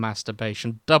 mutual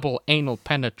masturbation, double anal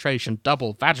penetration,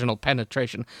 double vaginal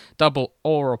penetration, double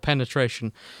oral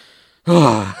penetration.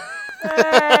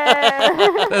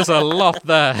 There's a lot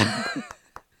there.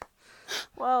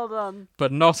 Well done.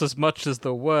 But not as much as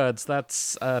the words.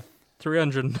 That's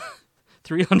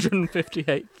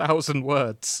 358,000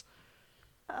 words.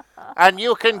 And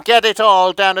you can get it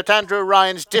all down at Andrew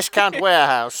Ryan's Discount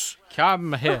Warehouse.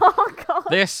 Come here. Oh, God.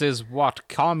 This is what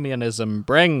communism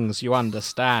brings, you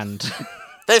understand.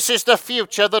 This is the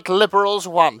future that liberals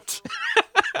want.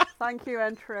 Thank you,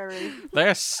 Entreri.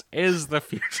 This is the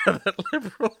future that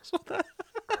liberals want.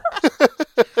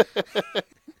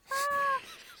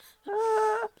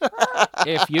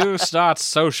 If you start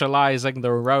socializing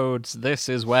the roads, this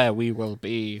is where we will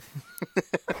be.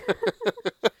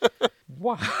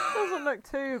 What? Doesn't look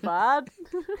too bad.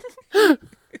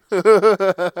 Fucking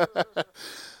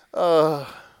hell.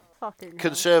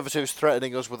 Conservatives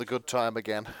threatening us with a good time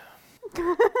again.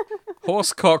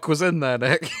 Horsecock was in there,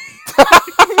 Nick.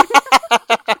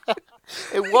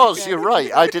 It was, you're right.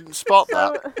 I didn't spot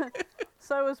that.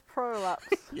 So was prolapse.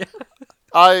 Yeah.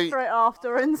 Straight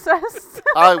after incest.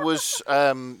 I was,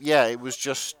 it was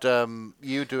just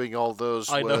you doing all those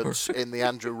words in the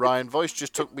Andrew Ryan voice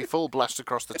just took me full blast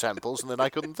across the temples, and then I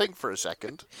couldn't think for a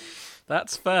second.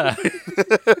 That's fair.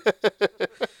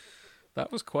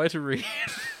 That was quite a read.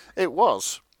 It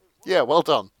was. Yeah, well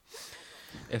done.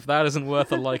 If that isn't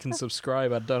worth a like and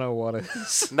subscribe, I don't know what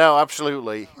is. No,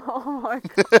 absolutely. Oh my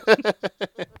God.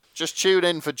 Just tune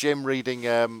in for Jim reading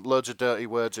loads of dirty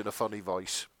words in a funny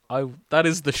voice. That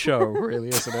is the show, really,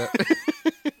 isn't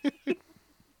it?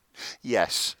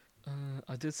 Yes.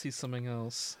 I did see something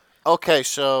else. Okay,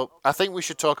 so I think we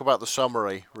should talk about the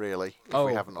summary, really, if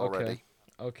we haven't already.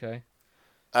 Okay.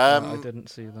 I didn't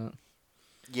see that.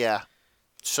 Yeah.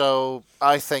 So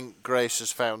I think Grace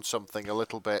has found something a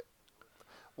little bit...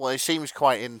 Well, it seems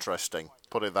quite interesting,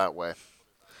 put it that way.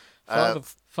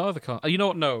 Father can't... You know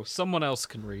what? No, someone else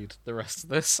can read the rest of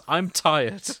this. I'm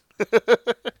tired.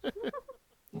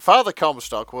 Father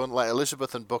Comstock won't let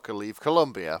Elizabeth and Booker leave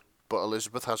Columbia, but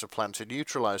Elizabeth has a plan to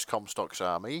neutralise Comstock's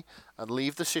army and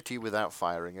leave the city without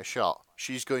firing a shot.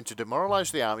 She's going to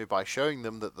demoralise the army by showing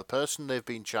them that the person they've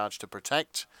been charged to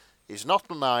protect is not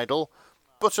an idol,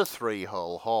 but a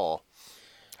three-hole whore.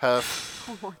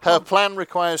 Her plan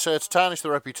requires her to tarnish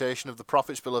the reputation of the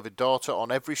prophet's beloved daughter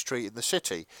on every street in the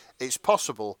city. It's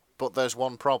possible, but there's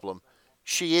one problem.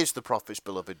 She is the prophet's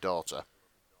beloved daughter.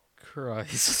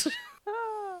 Christ.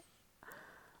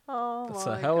 Oh That's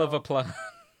my a hell of a God. plan.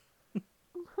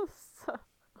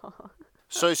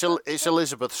 So it's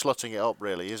Elizabeth slutting it up,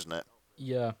 really, isn't it?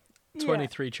 Yeah.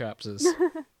 23 chapters.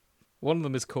 One of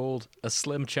them is called A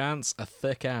Slim Chance, A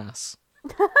Thick Ass.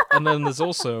 And then there's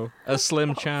also A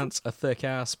Slim Chance, A Thick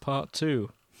Ass Part 2.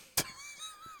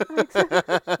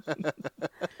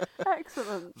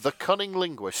 Excellent. The Cunning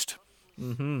Linguist.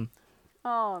 Mm-hmm.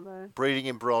 Oh no. Breeding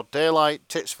in broad daylight,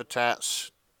 tits for tats,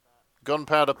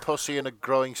 gunpowder pussy and a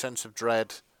growing sense of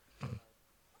dread.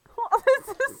 What is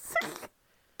this?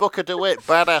 Booker DeWitt,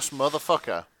 badass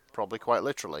motherfucker. Probably quite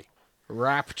literally.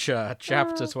 Rapture,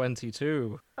 Chapter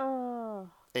 22. Oh.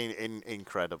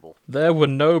 Incredible. There were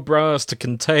no bras to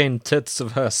contain tits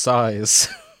of her size,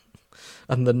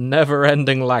 and the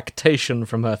never-ending lactation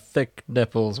from her thick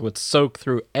nipples would soak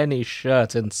through any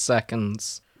shirt in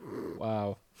seconds.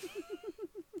 Wow.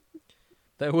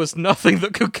 There was nothing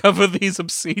that could cover these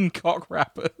obscene cock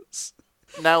rappers.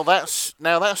 Now that's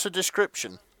a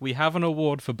description. We have an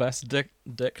award for best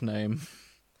dick name.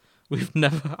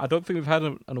 I don't think we've had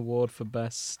an award for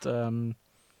best,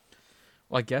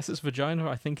 well, I guess it's vagina,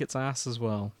 I think it's ass as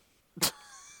well.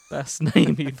 Best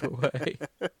name either way.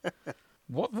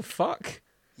 What the fuck?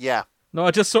 Yeah. No,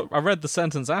 I read the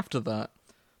sentence after that.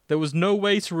 There was no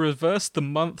way to reverse the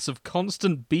months of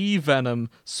constant bee venom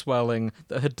swelling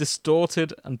that had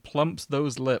distorted and plumped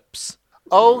those lips.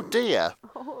 Oh dear.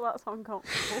 Oh, that's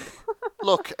uncomfortable.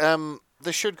 Look,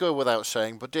 this should go without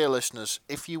saying, but dear listeners,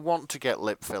 if you want to get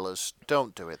lip fillers,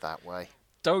 don't do it that way.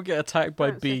 Don't get attacked by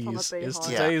Don't sit on a bees is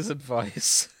beehive. today's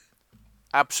advice.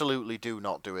 Absolutely do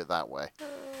not do it that way.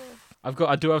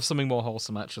 I do have something more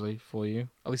wholesome actually for you.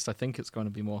 At least I think it's going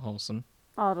to be more wholesome.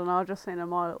 I don't know, I've just seen a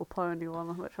My Little Pony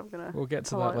one, which I'm going to We'll get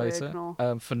to that politely later.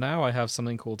 ignore. For now, I have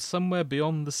something called Somewhere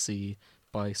Beyond the Sea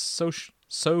by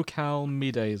So Call Me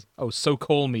Daisy. Oh, So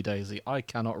Call Me Daisy. I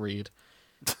cannot read.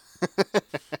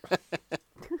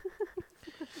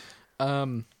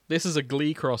 This is a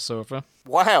Glee crossover.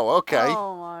 Wow, okay.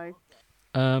 Oh my.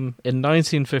 In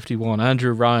 1951,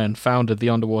 Andrew Ryan founded the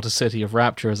underwater city of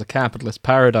Rapture as a capitalist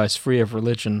paradise free of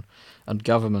religion and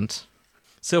government.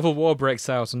 Civil war breaks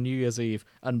out on New Year's Eve,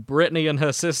 and Brittany and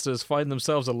her sisters find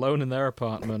themselves alone in their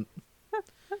apartment.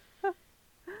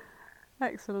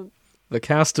 Excellent. The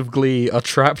cast of Glee are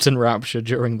trapped in Rapture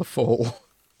during the fall.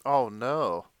 Oh,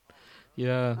 no.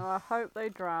 Yeah. Oh, I hope they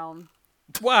drown.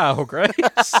 Wow, Grace.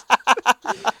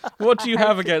 What do you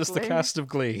have hated against the Glee. cast of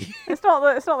Glee? It's not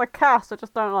the cast. I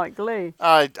just don't like Glee.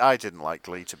 I didn't like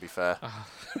Glee, to be fair.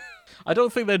 I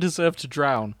don't think they deserve to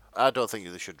drown. I don't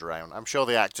think they should drown. I'm sure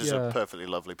the actors are Yeah. perfectly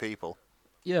lovely people.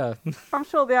 Yeah. I'm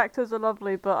sure the actors are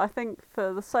lovely, but I think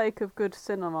for the sake of good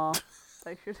cinema,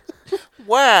 they should.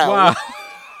 Wow. Wow.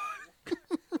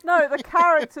 No, the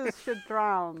characters should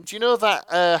drown. Do you know that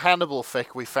Hannibal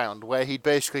fic we found where he'd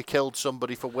basically killed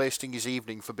somebody for wasting his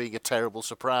evening for being a terrible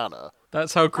soprano?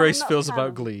 That's how Grace that's feels about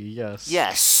canon. Glee, yes.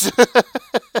 Yes.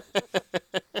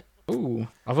 Ooh,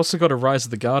 I've also got a Rise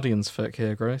of the Guardians fic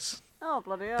here, Grace. Oh,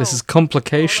 bloody hell. This is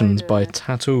Complications by doing?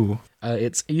 Tattoo.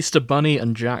 It's Easter Bunny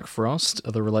and Jack Frost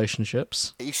are the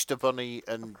relationships. Easter Bunny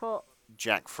and Co-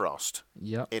 Jack Frost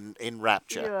Yep. in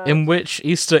Rapture. yeah. In which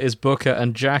Easter is Booker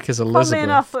and Jack is Elizabeth. Funnily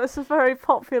enough, it's a very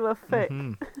popular fic.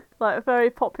 Mhm. Like, a very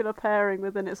popular pairing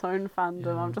within its own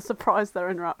fandom. I'm just surprised they're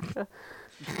in Rapture.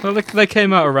 Well, they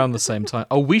came out around the same time.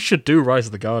 Oh, we should do Rise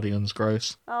of the Guardians,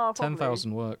 Grace. Oh, probably.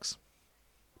 10,000 works.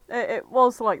 It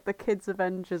was like the kids'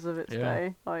 Avengers of its Yeah.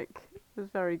 day. Like, it was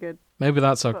very good. Maybe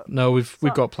that's our... But- No, we've So,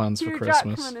 got plans for Hugh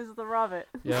Christmas. Jackman is the rabbit.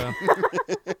 Yeah.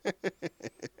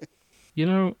 You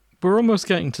know, we're almost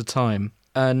getting to time,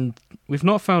 and we've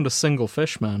not found a single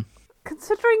fishman.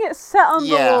 Considering it's set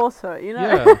Yeah. underwater, you know,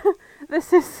 Yeah.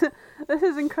 this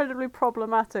is incredibly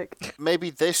problematic. Maybe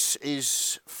this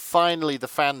is finally the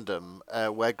fandom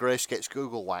where Grace gets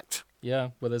Google whacked.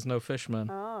 Yeah, where there's no fishman.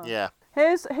 Oh. Yeah.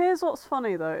 Here's what's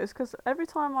funny though, is because every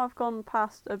time I've gone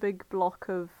past a big block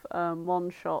of one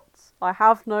shots, I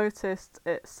have noticed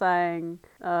it saying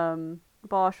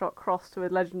Bioshock crossed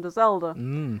with Legend of Zelda,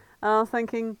 and I'm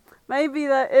thinking maybe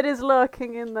that it is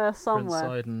lurking in there Prince somewhere.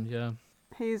 Sidon, yeah.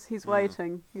 He's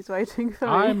waiting. He's waiting for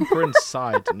me. I'm Prince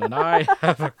Sidon, and I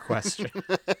have a question.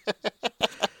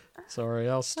 Sorry,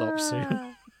 I'll stop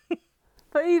soon.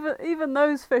 But even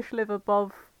those fish live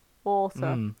above water,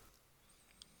 Mm.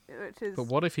 which is But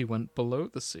what if he went below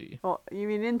the sea? what you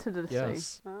mean into the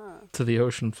Yes. sea? Ah. To the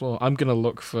ocean floor. I'm going to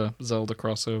look for Zelda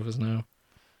crossovers now.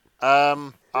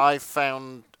 I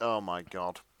found... Oh, my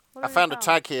God. What I have you found a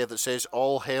tag here that says,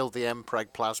 All hail the Empreg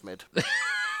Plasmid.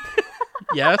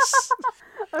 Yes?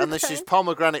 And this is Okay.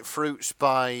 Pomegranate Fruits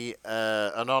by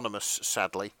Anonymous,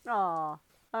 sadly. Aw,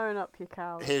 own up, you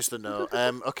cow. Here's the note.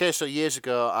 Okay, so years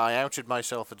ago, I outed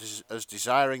myself as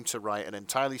desiring to write an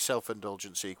entirely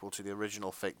self-indulgent sequel to the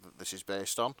original fic that this is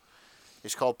based on.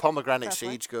 It's called Pomegranate Fair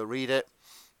play. Seeds. Go read it.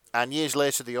 And years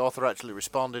later, the author actually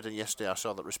responded, and yesterday I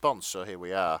saw that response, so here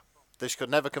we are. This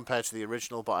could never compare to the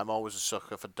original, but I'm always a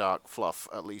sucker for dark fluff,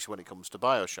 at least when it comes to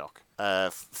Bioshock.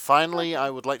 Finally,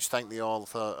 I would like to thank the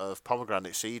author of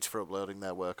Pomegranate Seeds for uploading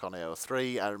their work on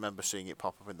AO3. I remember seeing it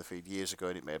pop up in the feed years ago,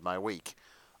 and it made my week.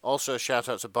 Also, shout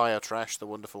out to Biotrash, the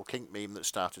wonderful kink meme that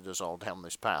started us all down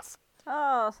this path.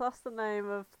 Oh, so that's the name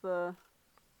of the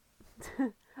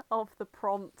of the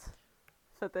prompt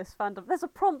for this fandom. There's a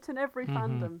prompt in every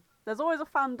fandom. There's always a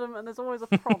fandom and there's always a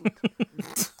prompt.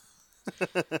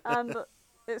 And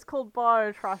it's called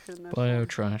Biotrash in this one.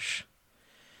 Biotrash.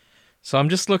 So I'm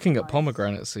just looking at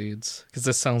pomegranate seeds, because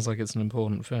this sounds like it's an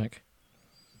important fic.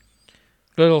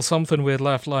 Little something we'd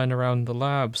left lying around the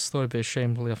labs. Thought it'd be a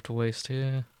shame to have to waste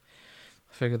here.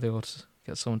 I figured they ought to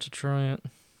get someone to try it.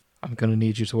 I'm going to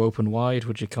need you to open wide,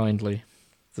 would you kindly?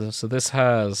 So this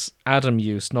has Adam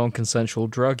use, non-consensual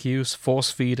drug use,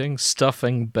 force feeding,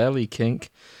 stuffing, belly kink.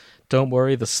 Don't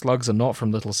worry, the slugs are not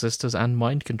from Little Sisters, and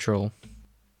mind control.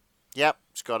 Yep,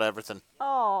 it's got everything.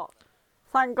 Oh,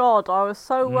 thank God. I was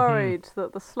so worried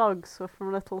that the slugs were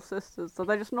from Little Sisters. Are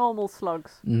they just normal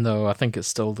slugs? No, I think it's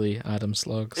still the Adam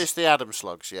slugs. It's the Adam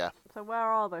slugs, yeah. So where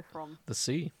are they from? The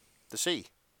sea. The sea.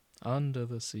 Under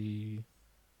the sea.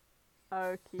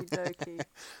 Okie dokie.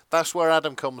 That's where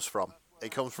Adam comes from.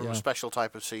 It comes from Yeah. a special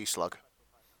type of sea slug.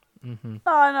 Mm-hmm.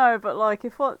 No, I know, but like,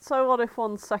 what if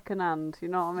one's second hand? You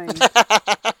know what I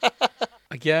mean?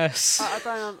 I guess. I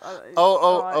don't. Oh,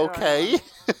 alright, okay.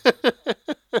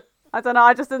 I don't know.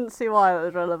 I just didn't see why that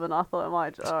was relevant. I thought it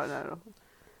might. Oh no.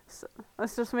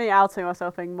 That's just me outing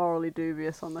myself being morally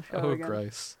dubious on the show Oh, again.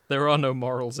 Grace. There are no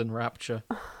morals in Rapture.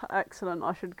 Excellent,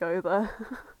 I should go there.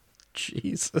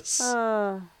 Jesus.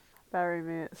 Bury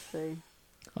me at sea.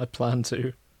 I plan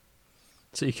to.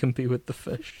 So you can be with the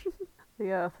fish.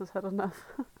 The earth has had enough.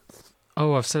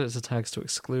 Oh, I've set it to tags to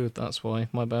exclude, that's why.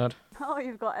 My bad. Oh,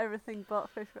 you've got everything but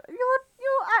fish. You're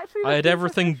actually. I had looking for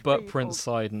everything fish but people. Prince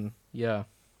Sidon. Yeah.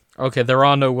 Okay, there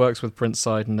are no works with Prince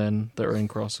Sidon in that are in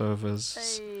crossovers.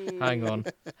 Hey.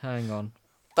 Hang on.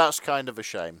 That's kind of a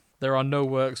shame. There are no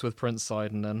works with Prince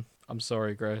Sidon in. I'm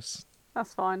sorry, Grace.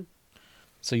 That's fine.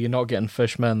 So you're not getting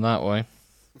fishmen that way.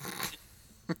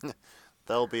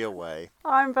 There'll be a way.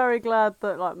 I'm very glad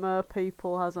that like mer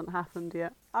people hasn't happened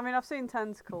yet. I mean, I've seen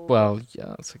tentacles. Well, yeah,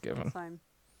 that's a given. Same.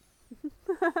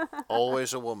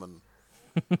 Always a woman.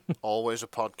 Always a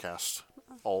podcast.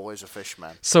 Always a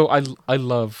fishman. So I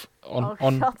love Oh,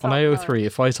 on shut up, AO3,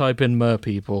 if I type in mer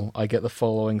people, I get the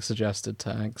following suggested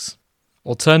tags.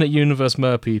 Alternate universe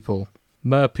mer people,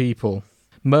 mer people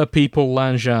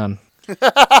Lanjan,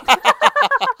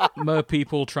 mer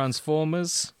people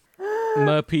Transformers,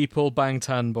 mer people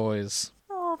Bangtan Boys.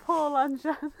 Oh, poor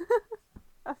Lanjan.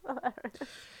 That's hilarious.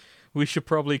 We should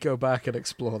probably go back and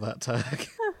explore that tag.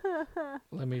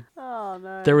 Let me. Oh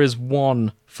no. There is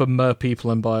one for mer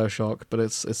people in Bioshock, but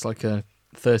it's like a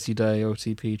 30-day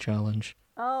OTP challenge.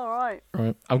 Oh right.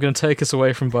 Right, I'm going to take us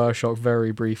away from Bioshock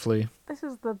very briefly. This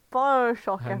is the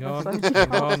Bioshock Hang on, episode.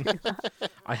 hang on.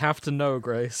 I have to know,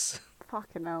 Grace.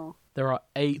 Fucking hell. There are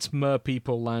 8 mer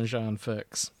people Lanjan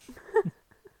fics.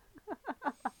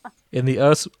 In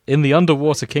the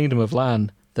underwater kingdom of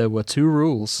Lan, there were 2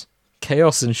 rules.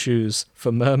 Chaos ensues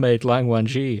for mermaid Lang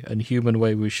Wanji and human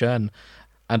Wei Wuxian,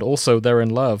 and also they're in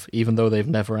love, even though they've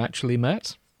never actually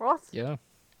met. What? Yeah.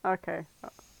 Okay.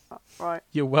 Right.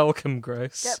 You're welcome,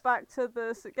 Grace. Get back to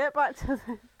this. Get back to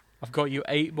the. I've got you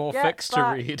 8 more Get fics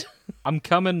back. to read. I'm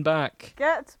coming back.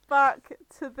 Get back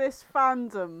to this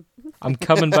fandom. I'm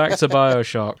coming back to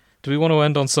Bioshock. Do we want to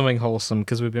end on something wholesome?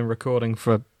 Because we've been recording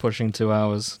for pushing 2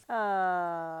 hours. We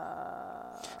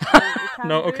can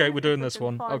No, do okay, if we're doing we this can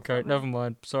one. find Okay, something. never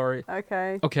mind. Sorry.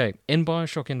 Okay. Okay, in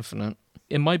Bioshock Infinite,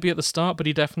 it might be at the start, but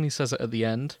he definitely says it at the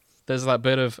end. There's that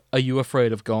bit of, "Are you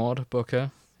afraid of God,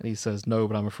 Booker?" And he says, "No,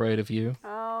 but I'm afraid of you."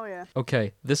 Oh yeah.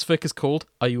 Okay, this fic is called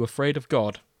 "Are You Afraid of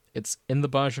God?" It's in the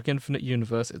Bioshock Infinite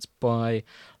universe. It's by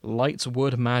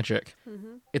Lightwood Magic.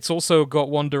 Mm-hmm. It's also got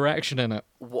One Direction in it.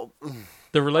 What?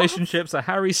 The relationships are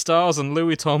Harry Styles and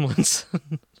Louis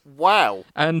Tomlinson. Wow.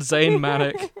 And Zayn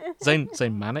Malik. Zayn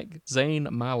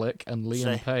Malik and Liam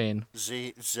Zayn- Payne.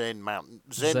 Zayn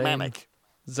Zayn- Manic.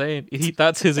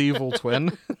 That's his evil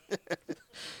twin.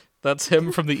 That's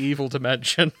him from the evil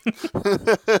dimension. He's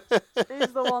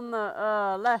the one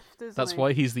that left, isn't That's he?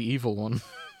 why he's the evil one.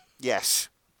 Yes.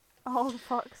 Oh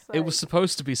fuck's sake. It was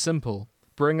supposed to be simple.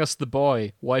 Bring us the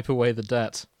boy, wipe away the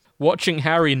debt. Watching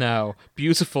Harry now,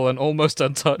 beautiful and almost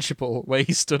untouchable, where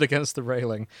he stood against the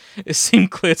railing, it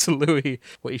seemed clear to Louis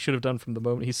what he should have done from the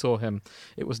moment he saw him.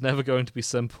 It was never going to be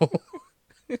simple.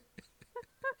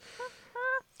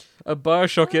 A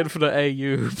Bioshock Infinite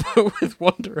AU, but with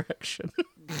One Direction.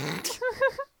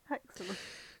 Excellent.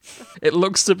 It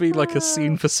looks to be like a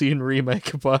scene-for-scene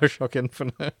remake of Bioshock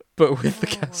Infinite, but with the Oh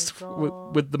my cast,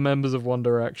 God. with the members of One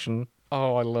Direction.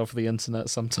 Oh, I love the internet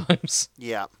sometimes.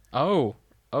 Yeah. Oh,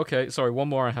 okay, sorry, one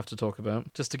more I have to talk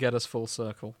about, just to get us full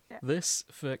circle. Yeah. This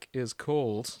fic is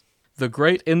called The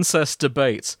Great Incest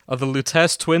Debate. Are the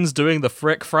Lutece twins doing the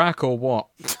frick-frack or what?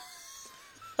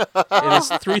 It is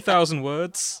 3,000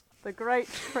 words. The great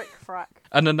frick frack.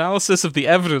 An analysis of the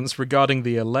evidence regarding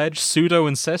the alleged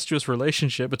pseudo-incestuous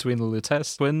relationship between the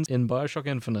Lutece twins in Bioshock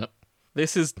Infinite.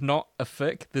 This is not a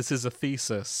fic, this is a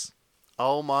thesis.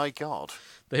 Oh my god.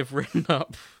 They've written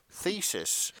up,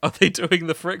 Thesis. are they doing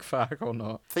the frick-frack or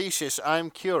not? Thesis,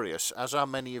 I'm curious, as are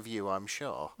many of you, I'm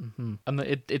sure. Mm-hmm. And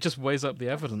it just weighs up the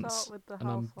evidence. Start with the And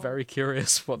I'm household. very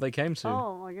curious what they came to.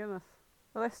 Oh my goodness.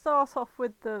 Well, they start off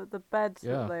with the beds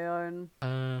Yeah. that they own.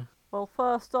 Uh, Well,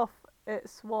 first off,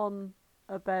 it's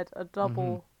a bed, a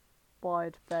double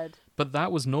wide bed. but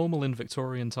that was normal in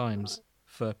Victorian times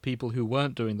for people who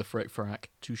weren't doing the frick-frack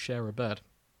to share a bed.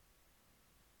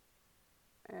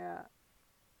 Yeah.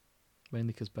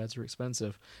 Mainly because beds are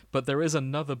expensive. But there is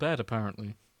another bed,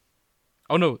 apparently.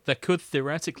 Oh no, there could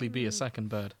theoretically be a second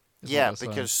bed. is what Yeah, they're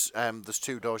saying. because there's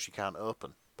 2 doors you can't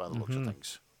open, by the looks of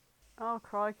things. Oh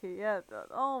crikey, yeah.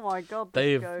 Oh my god,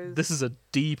 This is a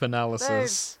deep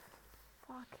analysis.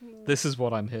 fucking. This is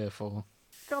what I'm here for.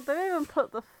 God, they didn't even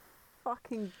put the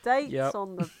fucking dates Yep.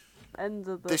 on the end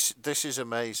of the. This is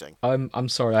amazing. I'm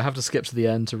sorry, I have to skip to the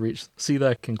end to see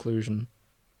their conclusion.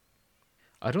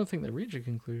 I don't think they reach a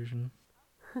conclusion.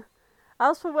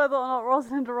 As for whether or not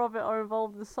Rosalind and Robert are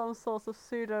involved in some sort of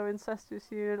pseudo-incestuous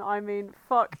union, I mean,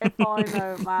 fuck if I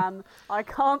know, man. I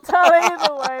can't tell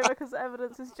either way because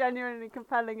evidence is genuinely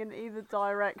compelling in either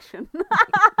direction.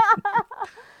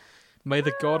 May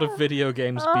the god of video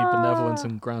games be benevolent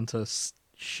and grant us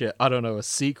I don't know, a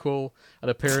sequel, an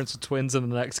appearance of twins in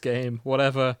the next game,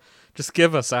 whatever. Just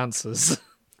give us answers.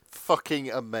 Fucking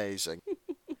amazing.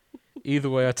 Either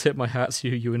way, I tip my hat to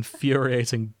you, you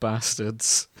infuriating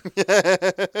bastards.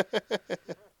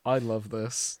 I love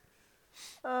this.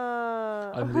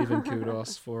 I'm leaving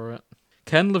kudos for it.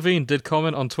 Ken Levine did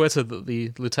comment on Twitter that the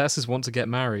Lutesses want to get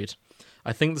married.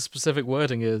 I think the specific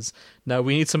wording is, now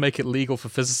we need to make it legal for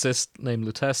physicists named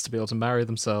Lutece to be able to marry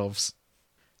themselves.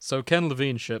 So Ken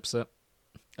Levine ships it,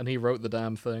 and he wrote the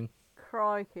damn thing.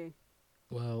 Crikey.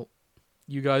 Well,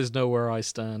 you guys know where I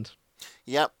stand.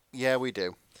 Yep, yeah, we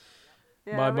do.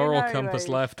 Yeah, My we moral know compass where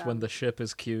you left stand. when the ship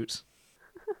is cute.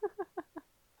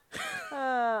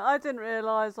 I didn't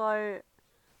realise I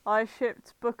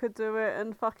shipped Booker DeWitt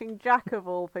and fucking Jack of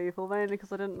all people, mainly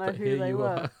because I didn't know But who here they you were.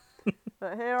 are.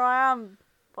 But here I am,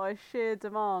 by sheer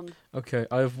demand. Okay,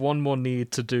 I have one more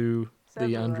need to do the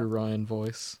Several. Andrew Ryan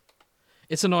voice.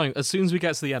 It's annoying. As soon as we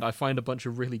get to the end, I find a bunch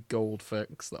of really gold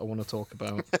fics that I want to talk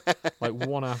about. Like,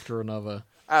 one after another.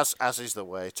 As is the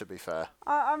way, to be fair.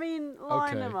 I mean, line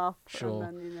Okay, them up. sure.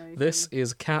 And then, you know, you This can...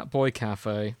 is Catboy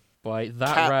Cafe by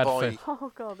That Rad Catboy.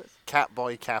 Oh god, it's...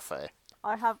 Catboy Cafe.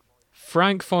 I have...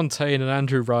 Frank Fontaine and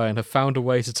Andrew Ryan have found a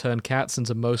way to turn cats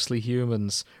into mostly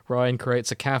humans. Ryan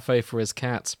creates a cafe for his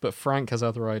cats, but Frank has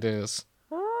other ideas.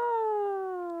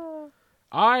 Ah.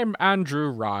 I'm Andrew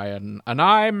Ryan, and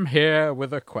I'm here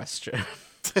with a question.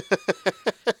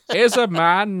 Is a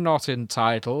man not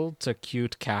entitled to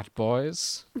cute cat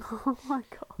boys? Oh my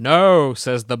god. No,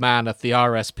 says the man at the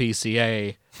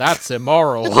RSPCA. That's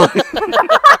immoral.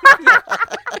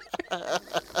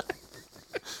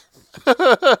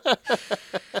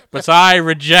 But I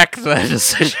reject their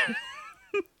decision.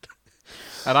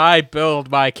 And I build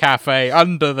my cafe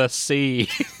under the sea,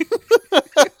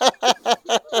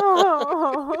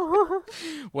 Oh.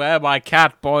 where my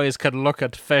cat boys can look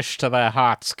at fish to their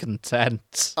heart's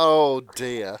content. Oh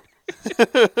dear.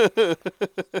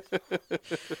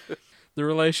 The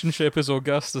relationship is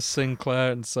Augustus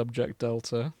Sinclair and Subject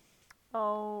Delta.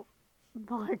 Oh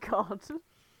my god.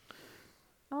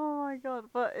 Oh my god,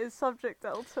 but is Subject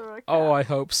Delta a cat? Oh, I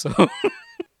hope so.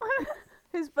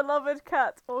 His beloved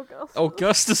cat, Augustus.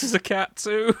 Augustus is a cat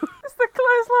too. It's the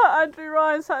close like Andrew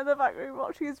Ryan sat in the back room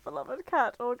watching his beloved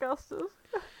cat, Augustus.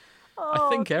 Oh,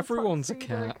 think the everyone's a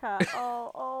tuxedo cat.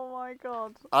 Oh my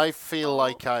god. I feel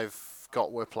like I've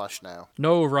got whiplash now.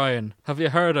 No, Ryan. Have you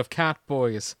heard of cat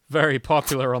boys? Very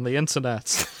popular on the internet.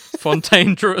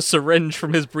 Fontaine drew a syringe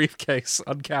from his briefcase,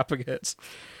 uncapping it.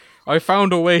 I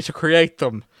found a way to create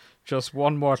them. Just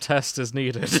one more test is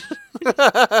needed.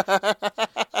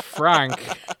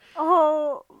 Frank,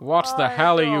 Oh. what the my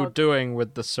hell are you God. doing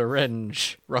with the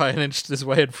syringe? Ryan inched his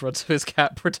way in front of his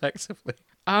cat protectively.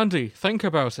 Andy, think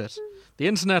about it. The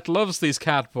internet loves these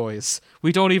cat boys.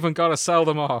 We don't even gotta sell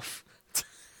them off.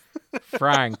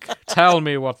 Frank, tell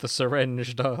me what the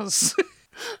syringe does.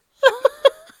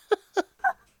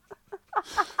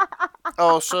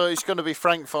 Oh, so it's going to be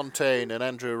Frank Fontaine and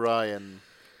Andrew Ryan.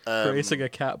 Creating a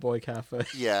Catboy cafe.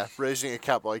 Yeah, raising a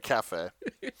Catboy Cafe.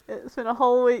 It's been a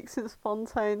whole week since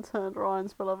Fontaine turned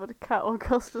Ryan's beloved cat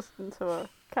Augustus into a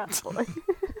cat boy.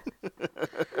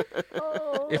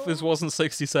 Oh. If this wasn't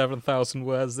 67,000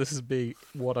 words, this would be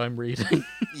what I'm reading.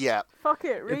 Yeah. Fuck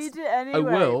it, read it anyway.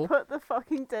 will. Put the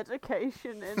fucking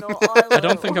dedication in, or I will. I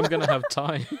don't think I'm going to have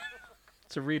time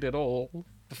to read it all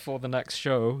before the next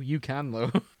show. You can,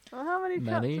 though. Well, how many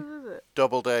Many. chapters is it?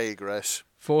 Double day, Grace.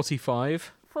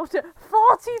 45. 45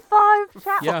 chapters!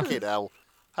 Yeah. Fucking hell.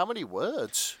 How many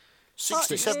words? Fuck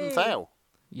 67,000.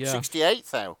 Yeah.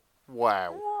 68,000.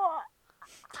 Wow.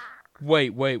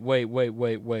 What?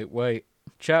 Wait.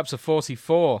 Chapter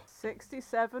 44.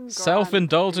 67 grand.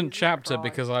 Self-indulgent Jesus chapter Christ.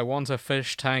 because I want a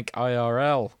fish tank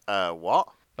IRL. What?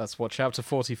 That's what chapter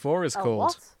 44 is Oh, called.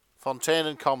 what? Fontaine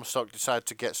and Comstock decide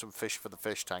to get some fish for the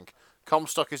fish tank.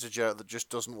 Comstock is a jerk that just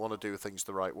doesn't want to do things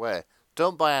the right way.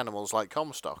 Don't buy animals like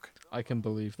Comstock. I can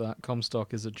believe that.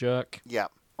 Comstock is a jerk. Yeah.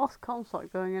 What's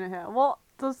Comstock doing in here? What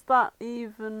does that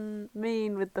even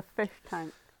mean with the fish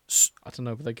tank? I don't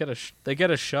know, but they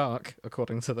get a shark,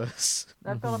 according to this.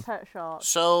 They've got a pet shark.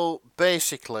 So,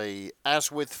 basically, as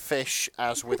with fish,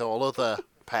 as with all other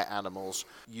pet animals,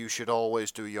 you should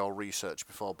always do your research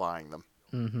before buying them.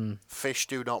 Mm-hmm. Fish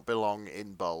do not belong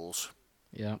in bowls.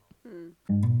 Yeah. Hmm.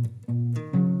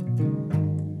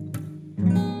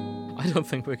 I don't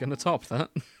think we're going to top that.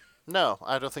 No,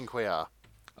 I don't think we are.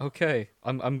 Okay,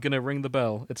 I'm going to ring the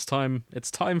bell. It's time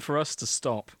for us to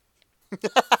stop.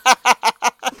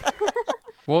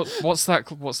 What's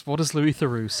that? What does Louis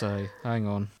Theroux say? Hang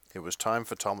on. It was time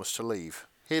for Thomas to leave.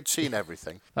 He had seen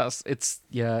everything. It's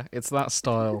that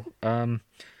style.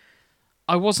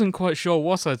 I wasn't quite sure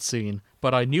what I'd seen,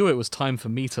 but I knew it was time for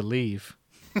me to leave.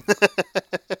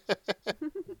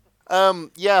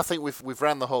 Yeah, I think we've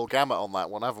ran the whole gamut on that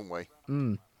one, haven't we?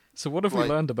 So what have we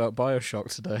learned about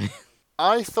Bioshock today?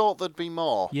 I thought there'd be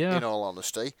more, Yeah. in all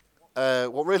honesty.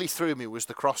 What really threw me was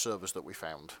the crossovers that we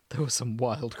found. There were some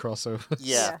wild crossovers.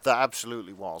 Yeah, that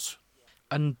absolutely was.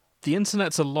 And the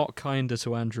internet's a lot kinder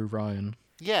to Andrew Ryan.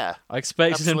 Yeah. I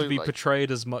expected him to be absolutely.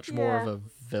 portrayed as much more of Yeah. a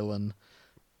villain,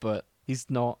 but he's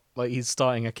not. Like, he's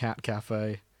starting a cat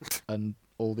cafe and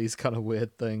all these kind of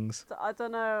weird things. I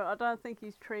don't know. I don't think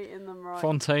he's treating them right.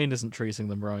 Fontaine isn't treating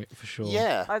them right, for sure.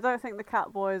 Yeah. I don't think the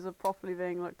cat boys are properly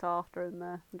being looked after in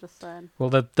there. I'm just saying.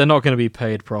 Well, they're not going to be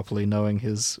paid properly, knowing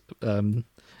his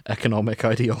economic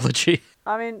ideology.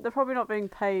 I mean, they're probably not being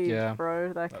paid, Yeah,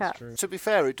 bro. They're cats. True. To be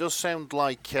fair, it does sound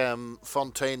like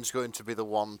Fontaine's going to be the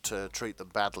one to treat them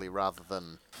badly rather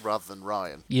than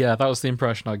Ryan. Yeah, that was the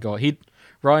impression I got.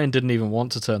 Ryan didn't even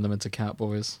want to turn them into cat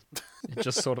boys. It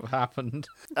just sort of happened.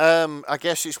 I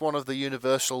guess it's one of the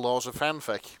universal laws of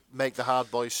fanfic. Make the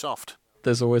hard boys soft.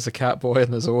 There's always a cat boy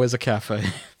and there's always a cafe.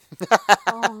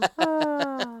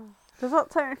 Does that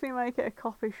technically make it a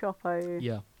coffee shop, you?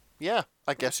 Yeah, Yeah,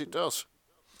 I guess it does.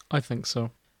 I think so.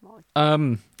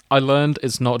 Nice. I learned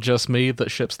it's not just me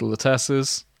that ships the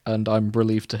Latesses, and I'm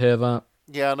relieved to hear that.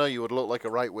 Yeah, I know you would look like a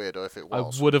right weirdo if it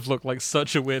was. I would have looked like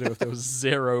such a weirdo if there was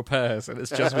 0 pairs, and it's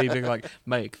just me being like,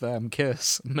 make them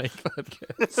kiss, make them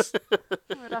kiss.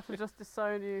 We'd have to just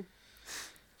disown you.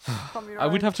 From your I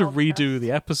would own have to podcast. redo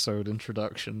the episode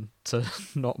introduction to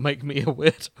not make me a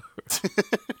weirdo.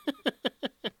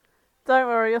 Don't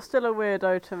worry, you're still a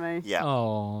weirdo to me. Yeah.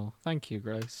 Oh, thank you,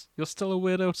 Grace. You're still a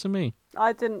weirdo to me.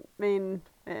 I didn't mean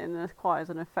it in quite as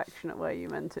an affectionate way you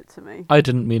meant it to me. I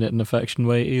didn't mean it in an affection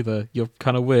way either. You're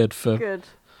kind of weird for Good.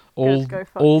 all go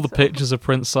fuck all the yourself. pictures of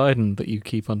Prince Sidon that you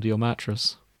keep under your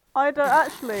mattress. I don't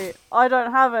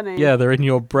have any. Yeah, they're in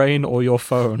your brain or your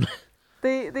phone.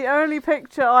 The only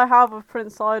picture I have of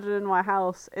Prince Sidon in my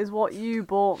house is what you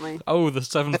bought me. Oh, the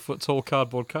 7-foot tall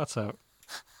cardboard cutout.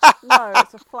 No,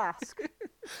 it's a flask.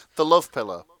 The love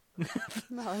pillow.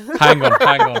 No. Hang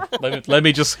on. Let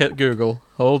me just hit Google.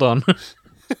 Hold on.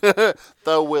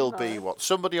 There will be No. what?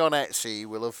 Somebody on Etsy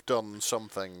will have done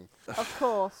something. Of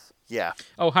course. Yeah.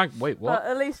 Oh, wait, what? But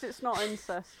at least it's not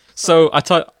incest. So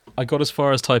I got as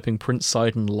far as typing Prince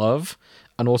Sidon love,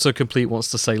 and autocomplete wants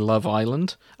to say Love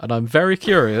Island, and I'm very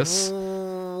curious.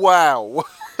 Wow.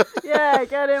 Yeah,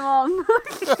 get him on.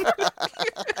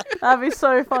 That'd be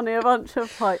so funny. A bunch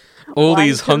of All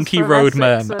these wankers hunky from road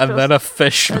Essex men, are and just- then a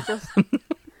fish. they're just-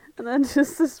 and then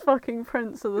just this fucking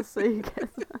Prince of the Sea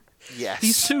gets Yes.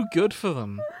 He's too good for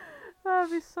them.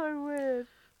 That'd be so weird.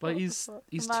 Like What the he's fuck?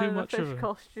 he's A man too in a much of fish a,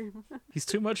 costume. he's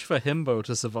too much of a himbo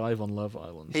to survive on Love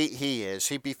Island. He is.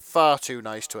 He'd be far too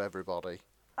nice to everybody.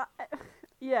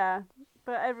 Yeah,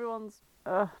 but everyone's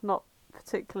not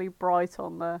particularly bright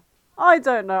on there. I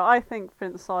don't know. I think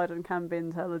Prince Sidon can be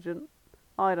intelligent.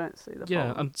 I don't see the Yeah,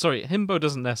 problem. I'm sorry. Himbo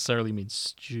doesn't necessarily mean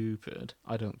stupid.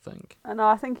 I don't think. No,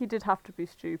 I think he did have to be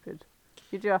stupid.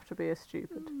 You do have to be a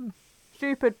stupid.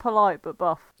 Stupid, polite, but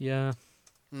buff. Yeah,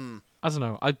 Hmm. I don't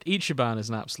know. Ichiban is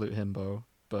an absolute himbo,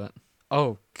 but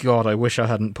oh god, I wish I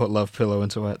hadn't put Love Pillow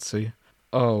into Etsy.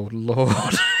 Oh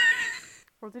lord.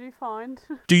 What did you find?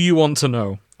 Do you want to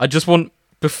know? I just want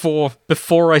before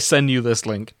I send you this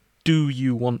link. Do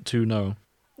you want to know?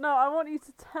 No, I want you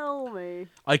to tell me.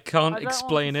 I can't I don't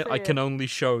explain want it. to I see can it. only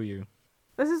show you.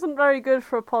 This isn't very good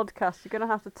for a podcast. You're going to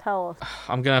have to tell us.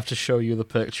 I'm gonna have to show you the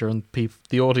picture, and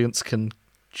the audience can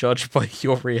judge by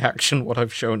your reaction what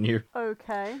I've shown you.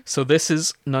 Okay. So this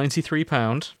is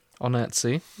 £93 on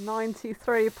Etsy.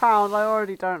 £93. I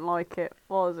already don't like it.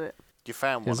 What is it? You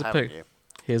found Here's one, a haven't pic. you?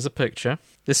 Here's a picture.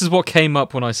 This is what came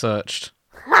up when I searched.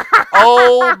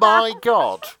 Oh my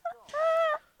god.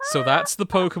 So that's the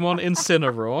Pokemon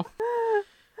Incineroar.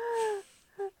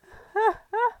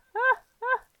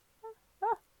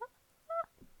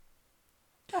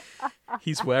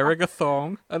 He's wearing a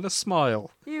thong and a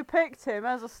smile. You picked him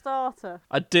as a starter.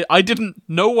 I didn't.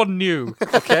 No one knew.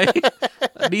 Okay.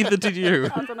 Neither did you.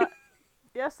 I don't know.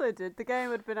 Yes, they did. The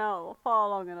game had been out far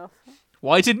long enough.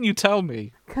 Why didn't you tell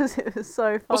me? Because it was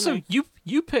so funny. Also,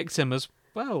 you picked him as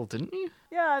well, didn't you?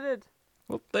 Yeah, I did.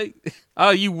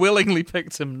 Well, you willingly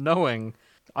picked him knowing.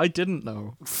 I didn't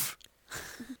know.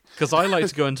 Because I like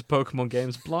to go into Pokemon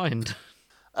games blind.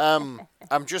 I'm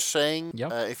just saying,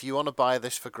 Yep. if you want to buy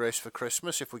this for Grace for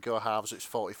Christmas, if we go halves, it's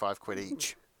 45 quid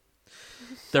each.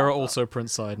 There are also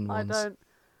Prince Sidon ones.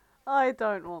 I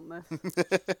don't want this.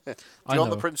 Do you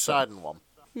want the Prince Sidon one?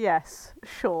 Yes,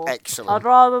 sure. Excellent. I'd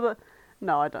rather.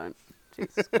 No, I don't.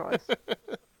 Jesus Christ.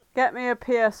 Get me a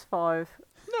PS5.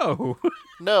 No.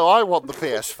 No, I want the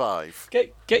PS5.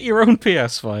 Get your own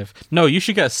PS5. No, you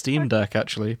should get a Steam Deck,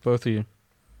 actually, both of you.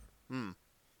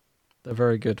 They're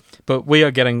very good. But we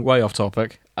are getting way off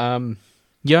topic.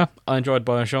 Yeah, I enjoyed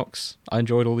Bioshocks. I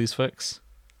enjoyed all these fics.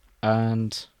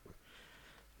 And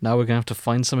now we're going to have to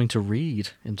find something to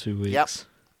read in 2 weeks. Yep.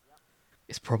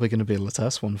 It's probably going to be a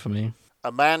Latesse one for me.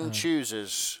 A man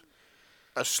chooses,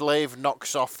 a slave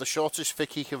knocks off the shortest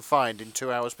fic he can find in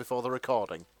 2 hours before the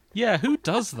recording. Yeah, who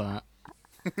does that?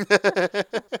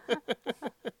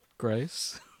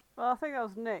 Grace? Well, I think that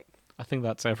was Nick. I think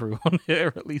that's everyone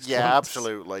here, at least Yeah, once.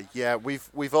 absolutely. Yeah,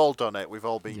 we've all done it. We've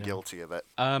all been guilty of it.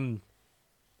 I'm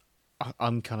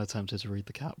kind of tempted to read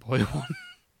the Catboy one.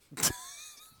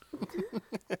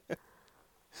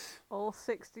 All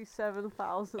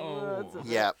 67,000 words of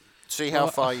it. Yeah. See how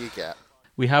far you get.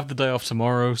 We have the day off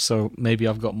tomorrow, so maybe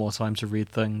I've got more time to read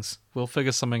things. We'll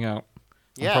figure something out.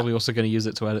 Yeah. I'm probably also going to use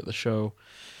it to edit the show.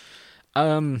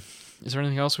 Is there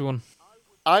anything else we want?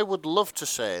 I would love to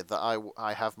say that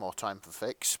I have more time for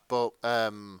fics, but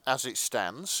as it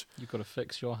stands, You've got to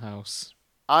fix your house.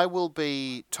 I will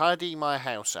be tidying my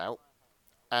house out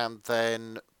and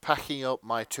then packing up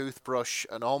my toothbrush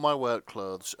and all my work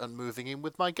clothes and moving in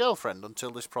with my girlfriend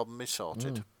until this problem is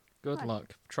sorted. Good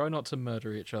luck. Try not to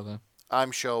murder each other.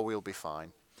 I'm sure we'll be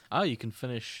fine. You can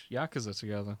finish Yakuza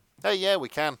together. Hey, yeah, we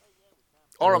can.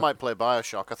 Or I might play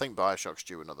Bioshock. I think Bioshock's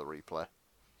due another replay.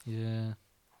 Yeah.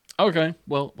 Okay,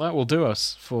 well, that will do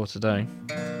us for today.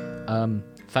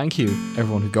 Thank you,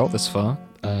 everyone who got this far,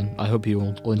 and I hope you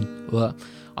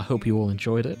all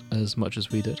enjoyed it as much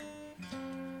as we did.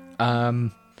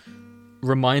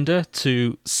 Reminder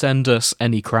to send us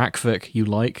any crackfic you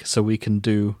like so we can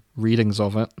do readings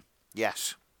of it.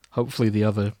 Yes. Hopefully the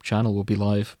other channel will be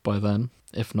live by then.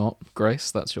 If not, Grace,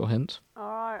 that's your hint.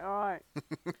 Alright.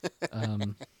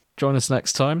 Join us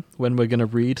next time when we're going to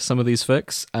read some of these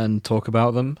fics and talk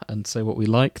about them and say what we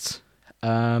liked.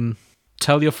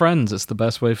 Tell your friends. It's the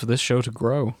best way for this show to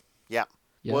grow. Yeah.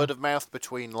 Yeah. Word of mouth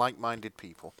between like-minded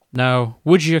people. Now,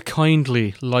 would you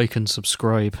kindly like and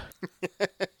subscribe?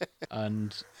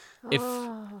 And if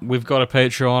we've got a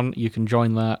Patreon, you can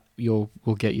join that. We'll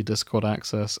get you Discord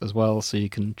access as well, so you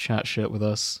can chat shit with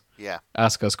us. Yeah.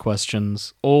 Ask us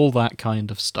questions, all that kind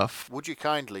of stuff. Would you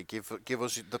kindly give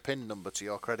us the PIN number to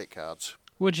your credit cards?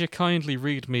 Would you kindly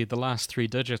read me the last 3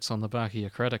 digits on the back of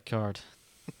your credit card?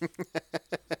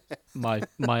 My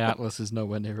atlas is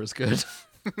nowhere near as good.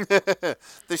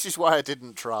 This is why I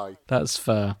didn't try. That's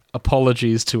fair.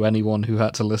 Apologies to anyone who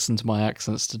had to listen to my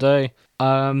accents today.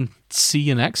 See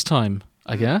you next time,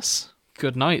 I guess.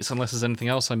 Good night, unless there's anything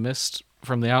else I missed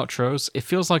from the outros. It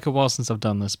feels like a while since I've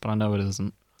done this, but I know it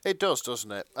isn't. It does,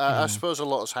 doesn't it? I suppose a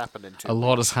lot has happened in 2 weeks. A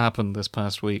lot has happened this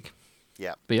past week.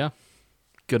 Yeah. But yeah,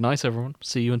 good night, everyone.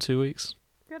 See you in 2 weeks.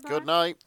 Good night. Good night.